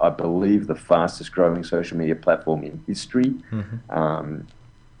I believe, the fastest growing social media platform in history.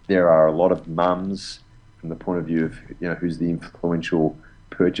 There are a lot of mums, from the point of view of who's the influential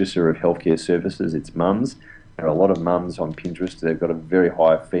purchaser of healthcare services. It's mums. There are a lot of mums on Pinterest. They've got a very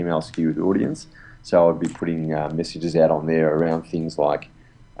high female skewed audience. So I'd be putting messages out on there around things like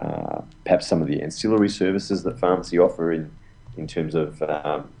perhaps some of the ancillary services that pharmacy offer in terms of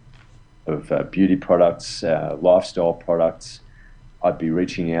beauty products, lifestyle products. I'd be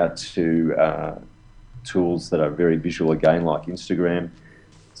reaching out to tools that are very visual again, like Instagram.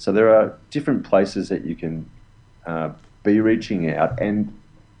 So there are different places that you can be reaching out. And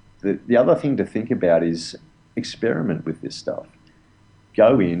the other thing to think about is experiment with this stuff.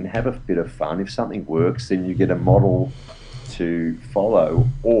 Go in, have a bit of fun. If something works, then you get a model to follow.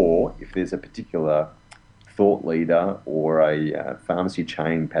 Or if there's a particular thought leader or a pharmacy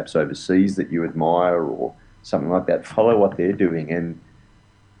chain, perhaps overseas, that you admire or something like that, follow what they're doing. And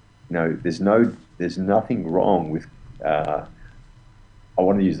there's nothing wrong with I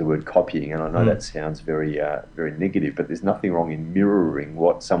want to use the word copying, and I know that sounds very very negative, but there's nothing wrong in mirroring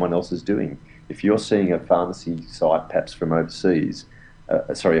what someone else is doing. If you're seeing a pharmacy site, perhaps from overseas,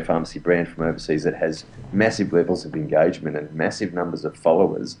 a pharmacy brand from overseas that has massive levels of engagement and massive numbers of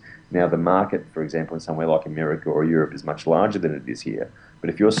followers. Now, the market, for example, in somewhere like America or Europe is much larger than it is here. But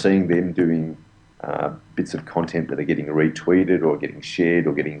if you're seeing them doing bits of content that are getting retweeted or getting shared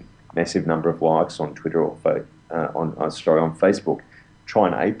or getting massive number of likes on Twitter or on Facebook, try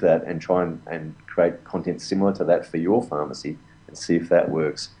and ape that and try and create content similar to that for your pharmacy and see if that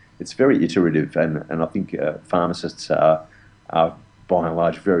works. It's very iterative, and I think pharmacists are by and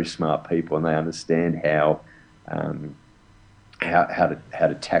large very smart people, and they understand how to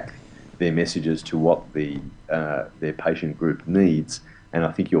tack their messages to what their patient group needs. And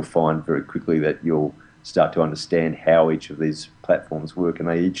I think you'll find very quickly that you'll start to understand how each of these platforms work, and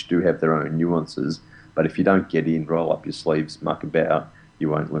they each do have their own nuances. But if you don't get in, roll up your sleeves, muck about, you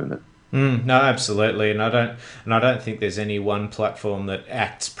won't learn it. No, absolutely, and I don't think there's any one platform that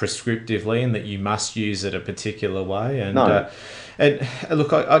acts prescriptively and that you must use it a particular way. And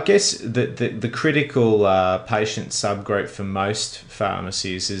look, I guess the critical patient subgroup for most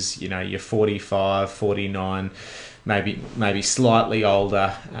pharmacies is your 45, 49, maybe slightly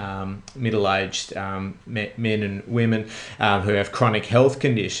older, middle-aged men and women who have chronic health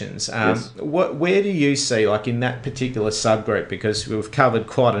conditions. Yes. Where do you see, like in that particular subgroup, because we've covered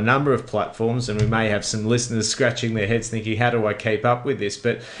quite a number of platforms and we may have some listeners scratching their heads thinking, how do I keep up with this?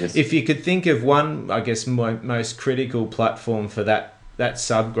 But Yes. if you could think of one, I guess, most critical platform for that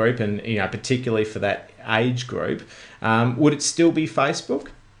subgroup and, particularly for that age group, would it still be Facebook?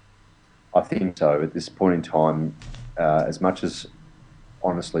 I think so. At this point in time, as much as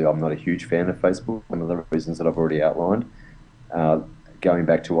honestly I'm not a huge fan of Facebook, one of the reasons that I've already outlined, going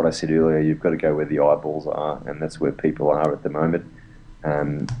back to what I said earlier, you've got to go where the eyeballs are, and that's where people are at the moment.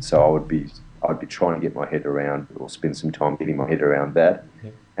 So I'd be trying to get my head around, or spend some time getting my head around that,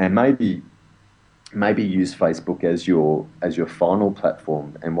 and maybe use Facebook as your final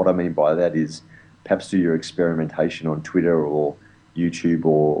platform. And what I mean by that is perhaps do your experimentation on Twitter or YouTube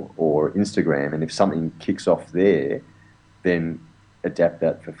or Instagram, and if something kicks off there, then adapt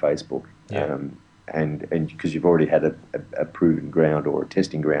that for Facebook. And because you've already had a proven ground or a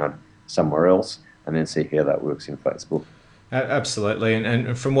testing ground somewhere else, and then see how that works in Facebook. Absolutely,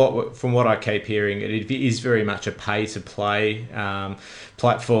 and from what I keep hearing, it is very much a pay to play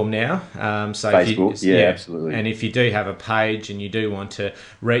platform now. So Facebook, absolutely. And if you do have a page and you do want to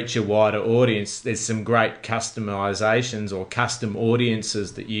reach a wider audience, there's some great customizations or custom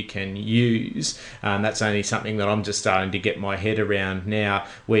audiences that you can use. That's only something that I'm just starting to get my head around now,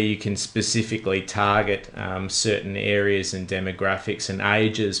 where you can specifically target certain areas and demographics and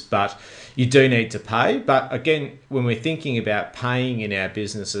ages, but you do need to pay. But again, when we're thinking about paying in our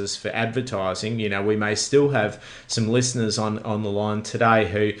businesses for advertising, we may still have some listeners on the line today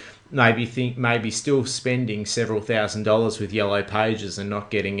who maybe still spending several $1,000s with Yellow Pages and not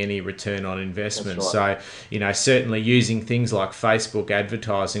getting any return on investment. Right. So, certainly using things like Facebook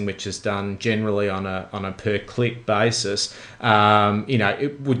advertising, which is done generally on a per click basis,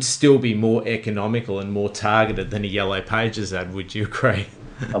 it would still be more economical and more targeted than a Yellow Pages ad. Would you agree?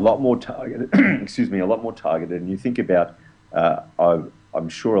 A lot more targeted. Excuse me, a lot more targeted. And you think about, I'm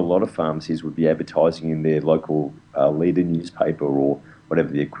sure a lot of pharmacies would be advertising in their local leader newspaper or whatever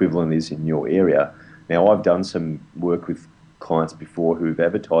the equivalent is in your area. Now, I've done some work with clients before who've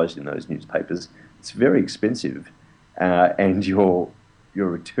advertised in those newspapers. It's very expensive, and your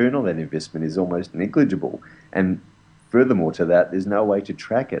return on that investment is almost negligible. And furthermore to that, there's no way to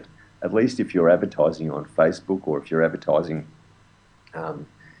track it. At least if you're advertising on Facebook or if you're advertising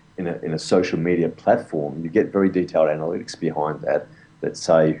in a social media platform, you get very detailed analytics behind that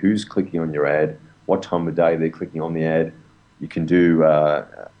say who's clicking on your ad, what time of day they're clicking on the ad. You can do, I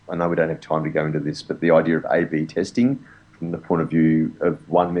know we don't have time to go into this, but the idea of A/B testing from the point of view of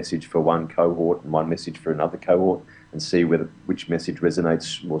one message for one cohort and one message for another cohort, and see which message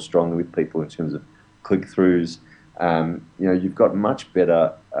resonates more strongly with people in terms of click-throughs. You've got much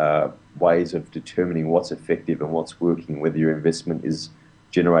better ways of determining what's effective and what's working, whether your investment is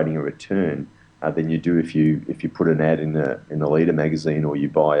generating a return, than you do if you put an ad in the Leader magazine or you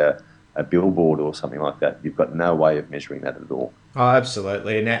buy a billboard or something like that. You've got no way of measuring that at all. Oh,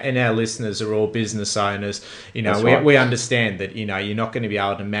 absolutely. And our listeners are all business owners. That's right. We understand that, you're not going to be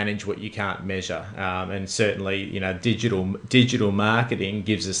able to manage what you can't measure. And certainly, digital marketing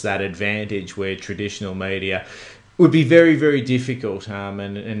gives us that advantage where traditional media would be very, very difficult,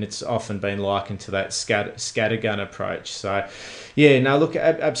 and it's often been likened to that scattergun approach. So, look,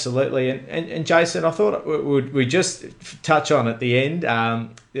 absolutely. And Jason, I thought we just touch on at the end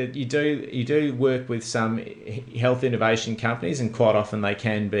that you do work with some health innovation companies, and quite often they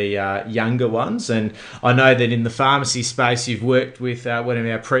can be younger ones. And I know that in the pharmacy space, you've worked with one of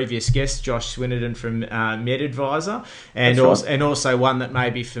our previous guests, Josh Swinnerton from MedAdvisor, and also one that may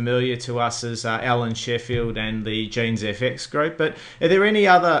be familiar to us as Alan Sheffield and the Genes FX group. But are there any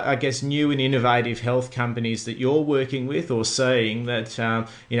other, I guess, new and innovative health companies that you're working with or seeing that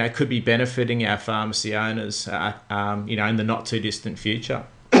could be benefiting our pharmacy owners, in the not too distant future?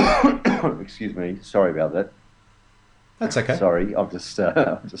 Excuse me, sorry about that. That's okay. Sorry, I've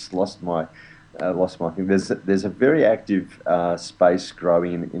just lost my thing. There's a very active space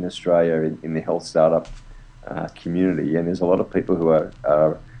growing in Australia in the health startup community, and there's a lot of people who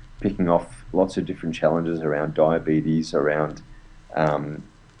are picking off lots of different challenges around diabetes, around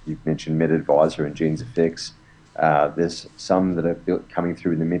you've mentioned MedAdvisor and Genes FX. There's some that are coming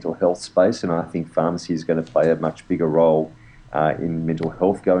through in the mental health space, and I think pharmacy is going to play a much bigger role in mental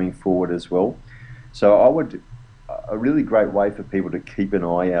health going forward as well. So a really great way for people to keep an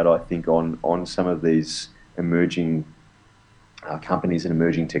eye out, I think, on some of these emerging companies and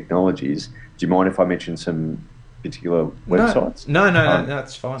emerging technologies. Do you mind if I mention some particular websites? No,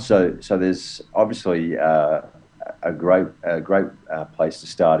 that's fine. So there's obviously a great place to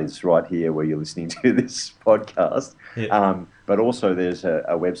start is right here where you're listening to this podcast. Yeah. But also there's a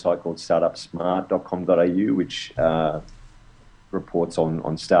website called startupsmart.com.au, which reports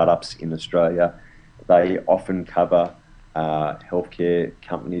on startups in Australia. They often cover healthcare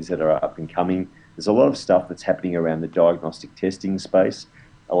companies that are up and coming. There's a lot of stuff that's happening around the diagnostic testing space,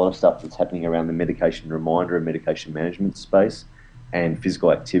 a lot of stuff that's happening around the medication reminder and medication management space and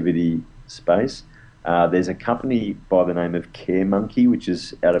physical activity space. There's a company by the name of CareMonkey, which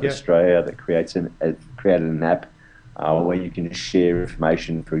is out of Australia, that created an app where you can share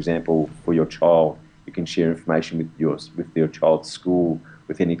information. For example, for your child, you can share information with your child's school,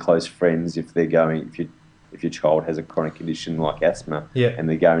 with any close friends if your child has a chronic condition like asthma, and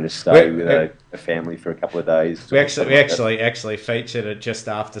they're going to stay with a family for a couple of days. We actually featured it just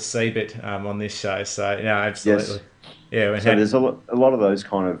after CeBIT on this show. So absolutely. Yes. Yeah, so there's a lot of those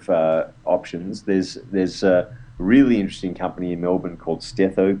kind of options. There's a really interesting company in Melbourne called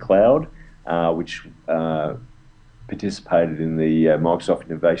StethoCloud, which participated in the Microsoft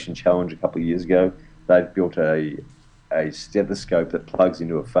Innovation Challenge a couple of years ago. They've built a stethoscope that plugs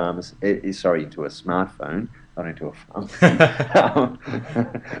into into a smartphone, not into a phone.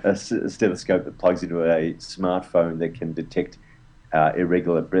 A stethoscope that plugs into a smartphone that can detect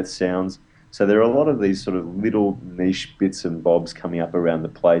irregular breath sounds. So there are a lot of these sort of little niche bits and bobs coming up around the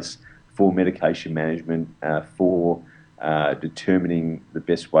place for medication management, for determining the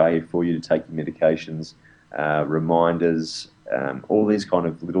best way for you to take your medications, reminders, all these kind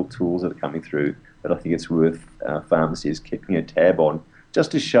of little tools that are coming through that I think it's worth pharmacists keeping a tab on,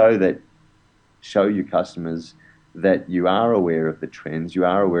 just to show your customers that you are aware of the trends, you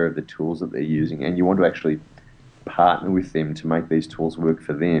are aware of the tools that they're using, and you want to actually partner with them to make these tools work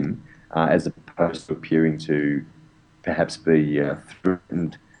for them, as opposed to appearing to perhaps be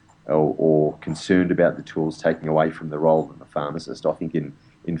threatened or concerned about the tools taking away from the role of the pharmacist. I think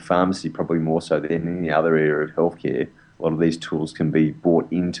in pharmacy, probably more so than any other area of healthcare, a lot of these tools can be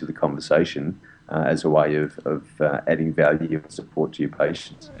brought into the conversation as a way of adding value and support to your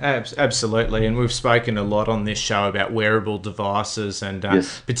patients. Absolutely, and we've spoken a lot on this show about wearable devices, and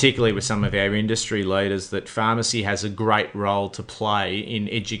particularly with some of our industry leaders, that pharmacy has a great role to play in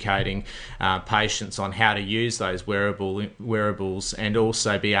educating patients on how to use those wearables and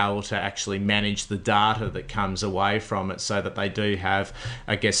also be able to actually manage the data that comes away from it, so that they do have,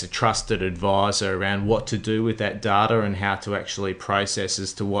 I guess, a trusted advisor around what to do with that data and how to actually process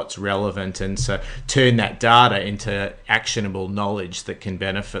as to what's relevant, and so turn that data into actionable knowledge that can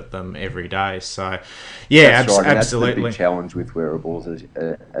benefit them every day. So, yeah, that's right. Absolutely. That's the big challenge with wearables,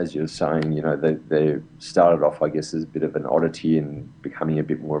 as you're saying. You know, they started off, I guess, as a bit of an oddity and becoming a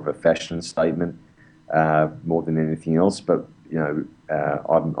bit more of a fashion statement, more than anything else. But you know,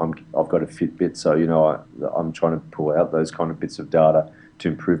 I've got a Fitbit, so you know, I'm trying to pull out those kind of bits of data to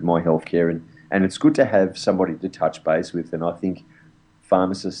improve my healthcare, and it's good to have somebody to touch base with. And I think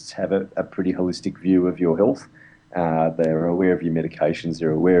pharmacists have a pretty holistic view of your health. They're aware of your medications,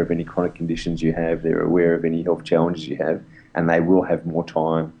 they're aware of any chronic conditions you have, they're aware of any health challenges you have, and they will have more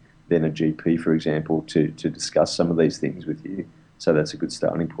time than a GP, for example, to discuss some of these things with you. So that's a good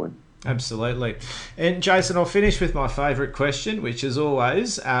starting point. Absolutely. And Jason, I'll finish with my favourite question, which is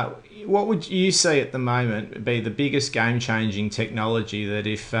always, what would you see at the moment be the biggest game-changing technology that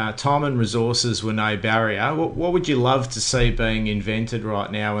if time and resources were no barrier, what would you love to see being invented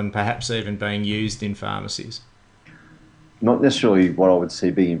right now and perhaps even being used in pharmacies? Not necessarily what I would see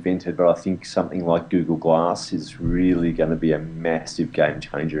being invented, but I think something like Google Glass is really going to be a massive game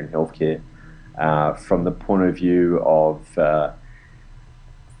changer in healthcare. From the point of view of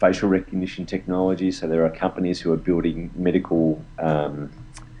facial recognition technology, so there are companies who are building medical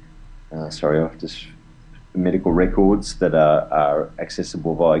medical records that are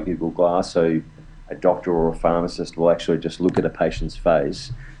accessible via Google Glass. So a doctor or a pharmacist will actually just look at a patient's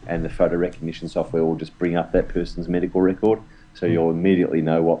face, and the photo recognition software will just bring up that person's medical record. So you'll immediately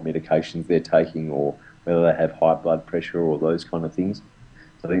know what medications they're taking or whether they have high blood pressure or those kind of things.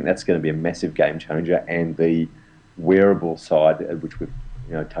 So I think that's going to be a massive game changer. And the wearable side, which we've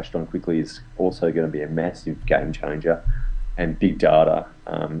touched on quickly, is also going to be a massive game changer. And big data.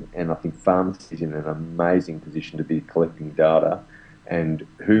 And I think pharmacy is in an amazing position to be collecting data. And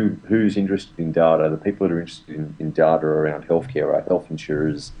who's interested in data? The people that are interested in data around healthcare are health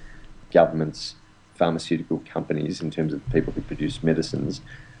insurers, governments, pharmaceutical companies in terms of people who produce medicines,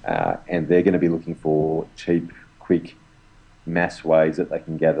 and they're going to be looking for cheap, quick, mass ways that they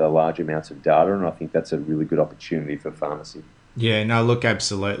can gather large amounts of data, and I think that's a really good opportunity for pharmacy. Yeah, no, look,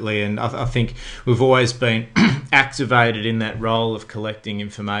 absolutely. And I think we've always been activated in that role of collecting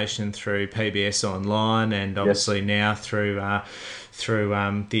information through PBS Online, and obviously now through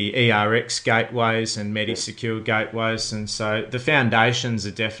the ERX gateways and MediSecure gateways. And so the foundations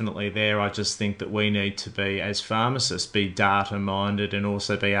are definitely there. I just think that we need to be, as pharmacists, be data-minded and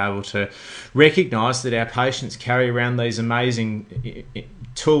also be able to recognise that our patients carry around these amazing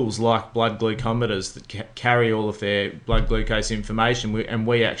tools like blood glucometers that carry all of their blood glucose information, and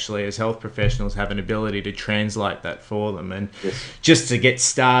we actually as health professionals have an ability to translate that for them, and just to get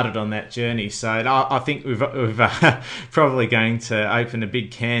started on that journey. So I think we've probably going to open a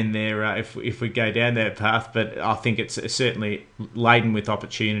big can there if we go down that path, but I think it's certainly laden with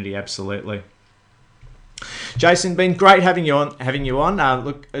opportunity. Absolutely. Jason, been great having you on.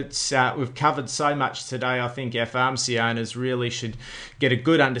 Look, it's we've covered so much today. I think our pharmacy owners really should get a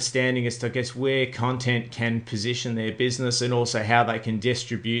good understanding as to, I guess, where content can position their business, and also how they can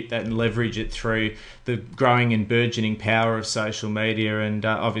distribute that and leverage it through the growing and burgeoning power of social media, and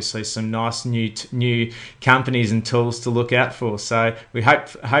obviously some nice new companies and tools to look out for. So we hope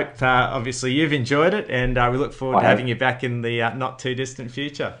obviously you've enjoyed it, and we look forward to having you back in the not too distant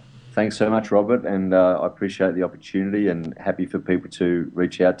future. Thanks so much, Robert, and I appreciate the opportunity, and happy for people to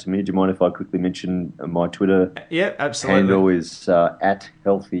reach out to me. Do you mind if I quickly mention my Twitter handle is at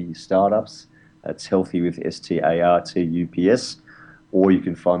Healthy Startups. That's healthy with STARTUPS. Or you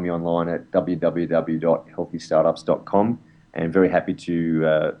can find me online at www.healthystartups.com, and very happy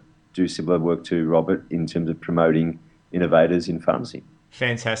to do similar work to Robert in terms of promoting innovators in pharmacy.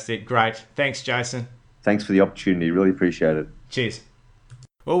 Fantastic. Great. Thanks, Jason. Thanks for the opportunity. Really appreciate it. Cheers.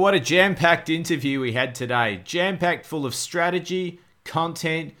 Well, what a jam-packed interview we had today. Jam-packed full of strategy,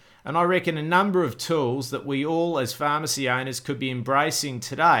 content, and I reckon a number of tools that we all as pharmacy owners could be embracing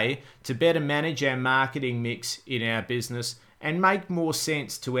today to better manage our marketing mix in our business and make more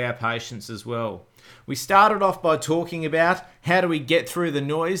sense to our patients as well. We started off by talking about how do we get through the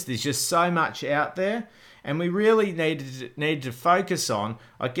noise. There's just so much out there. And we really need to focus on,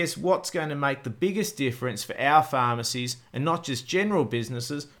 I guess, what's going to make the biggest difference for our pharmacies, and not just general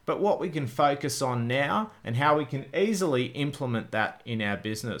businesses, but what we can focus on now and how we can easily implement that in our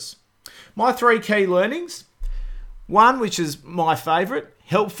business. My 3 key learnings. 1, which is my favourite,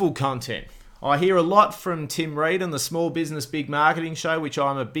 helpful content. I hear a lot from Tim Reed on the Small Business Big Marketing Show, which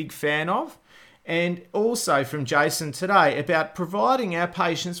I'm a big fan of, and also from Jason today about providing our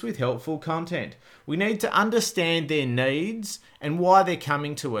patients with helpful content. We need to understand their needs and why they're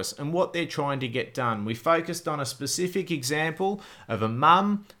coming to us and what they're trying to get done. We focused on a specific example of a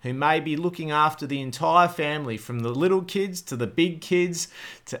mum who may be looking after the entire family, from the little kids to the big kids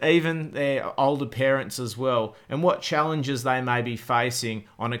to even their older parents as well, and what challenges they may be facing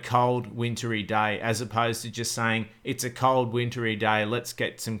on a cold, wintry day, as opposed to just saying, it's a cold, wintry day, let's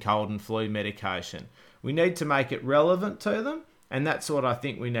get some cold and flu medication. We need to make it relevant to them. And that's what I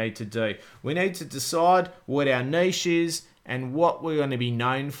think we need to do. We need to decide what our niche is and what we're going to be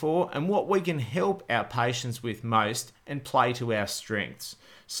known for and what we can help our patients with most and play to our strengths.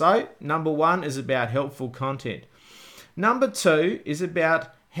 So, number 1 is about helpful content. Number 2 is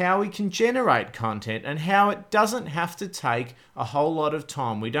about how we can generate content and how it doesn't have to take a whole lot of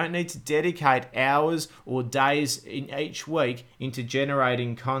time. We don't need to dedicate hours or days in each week into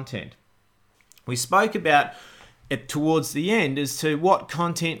generating content. We spoke about towards the end as to what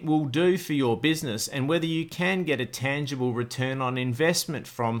content will do for your business and whether you can get a tangible return on investment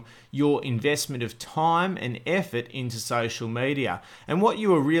from your investment of time and effort into social media. And what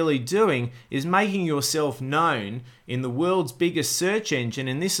you are really doing is making yourself known in the world's biggest search engine,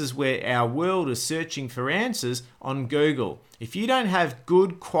 and this is where our world is searching for answers, on Google. If you don't have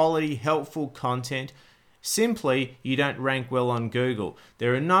good quality, helpful content, simply, you don't rank well on Google.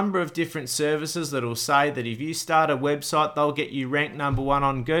 There are a number of different services that will say that if you start a website, they'll get you ranked number 1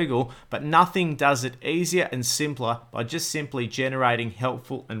 on Google, but nothing does it easier and simpler by just simply generating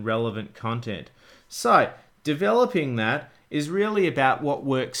helpful and relevant content. So, developing that is really about what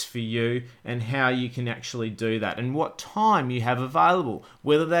works for you and how you can actually do that and what time you have available,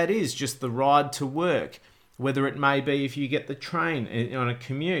 whether that is just the ride to work, whether it may be if you get the train on a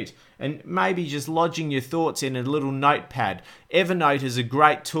commute, and maybe just lodging your thoughts in a little notepad. Evernote is a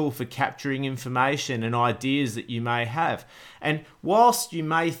great tool for capturing information and ideas that you may have. And whilst you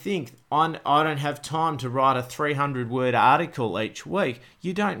may think, I don't have time to write a 300-word article each week,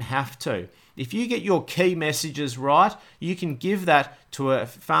 you don't have to. If you get your key messages right, you can give that to a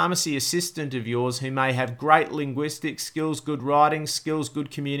pharmacy assistant of yours who may have great linguistic skills, good writing skills,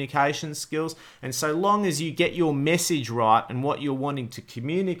 good communication skills. And so long as you get your message right and what you're wanting to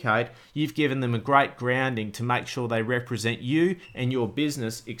communicate, you've given them a great grounding to make sure they represent you and your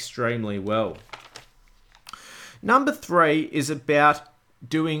business extremely well. Number 3 is about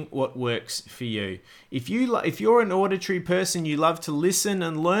doing what works for you. If you're an auditory person, you love to listen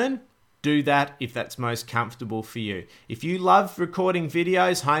and learn, do that if that's most comfortable for you. If you love recording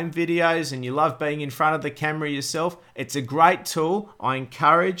videos, home videos, and you love being in front of the camera yourself, it's a great tool. I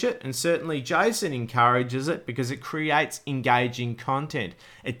encourage it, and certainly Jason encourages it because it creates engaging content.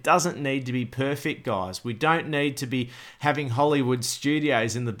 It doesn't need to be perfect, guys. We don't need to be having Hollywood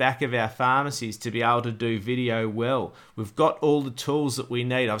studios in the back of our pharmacies to be able to do video well. We've got all the tools that we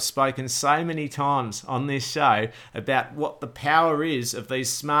need. I've spoken so many times on this show about what the power is of these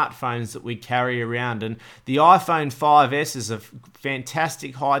smartphones that we carry around, and the iPhone 5S is a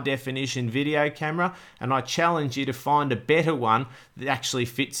fantastic high definition video camera, and I challenge you to find a better one that actually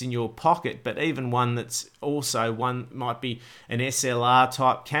fits in your pocket, but even one that's also one might be an SLR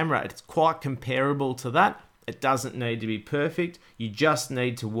type camera. It's quite comparable to that. It doesn't need to be perfect. You just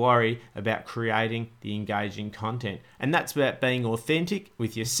need to worry about creating the engaging content. And that's about being authentic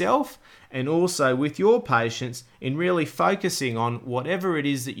with yourself and also with your patients in really focusing on whatever it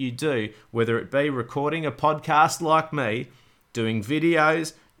is that you do, whether it be recording a podcast like me, doing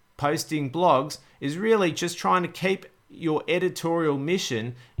videos, posting blogs, is really just trying to keep your editorial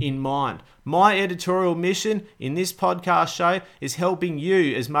mission in mind. My editorial mission in this podcast show is helping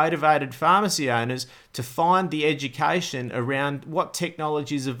you as motivated pharmacy owners to find the education around what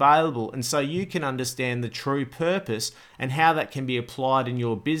technology is available, and so you can understand the true purpose and how that can be applied in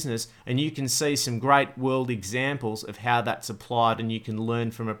your business, and you can see some great world examples of how that's applied, and you can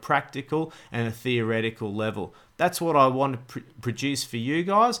learn from a practical and a theoretical level. That's what I want to produce for you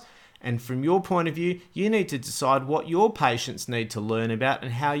guys. And from your point of view, you need to decide what your patients need to learn about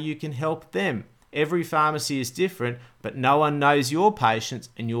and how you can help them. Every pharmacy is different, but no one knows your patients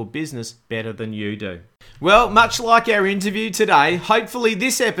and your business better than you do. Well, much like our interview today, hopefully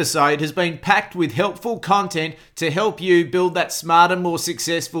this episode has been packed with helpful content to help you build that smarter, more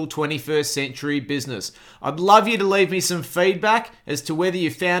successful 21st century business. I'd love you to leave me some feedback as to whether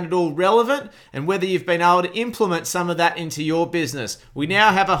you found it all relevant and whether you've been able to implement some of that into your business. We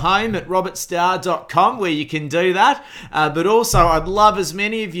now have a home at robertstar.com where you can do that, but also I'd love as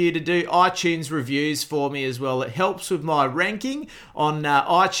many of you to do iTunes reviews for me as well. It helps with my ranking on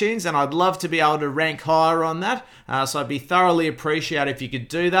iTunes, and I'd love to be able to rank higher on that, so I'd be thoroughly appreciated if you could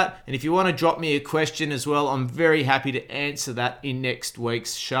do that. And if you want to drop me a question as well, I'm very happy to answer that in next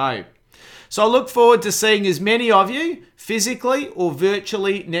week's show. So I look forward to seeing as many of you physically or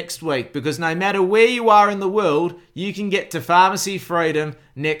virtually next week, because no matter where you are in the world, you can get to pharmacy freedom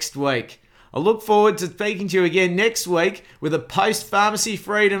next week. I look forward to speaking to you again next week with a post-pharmacy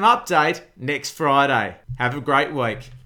freedom update next Friday. Have a great week.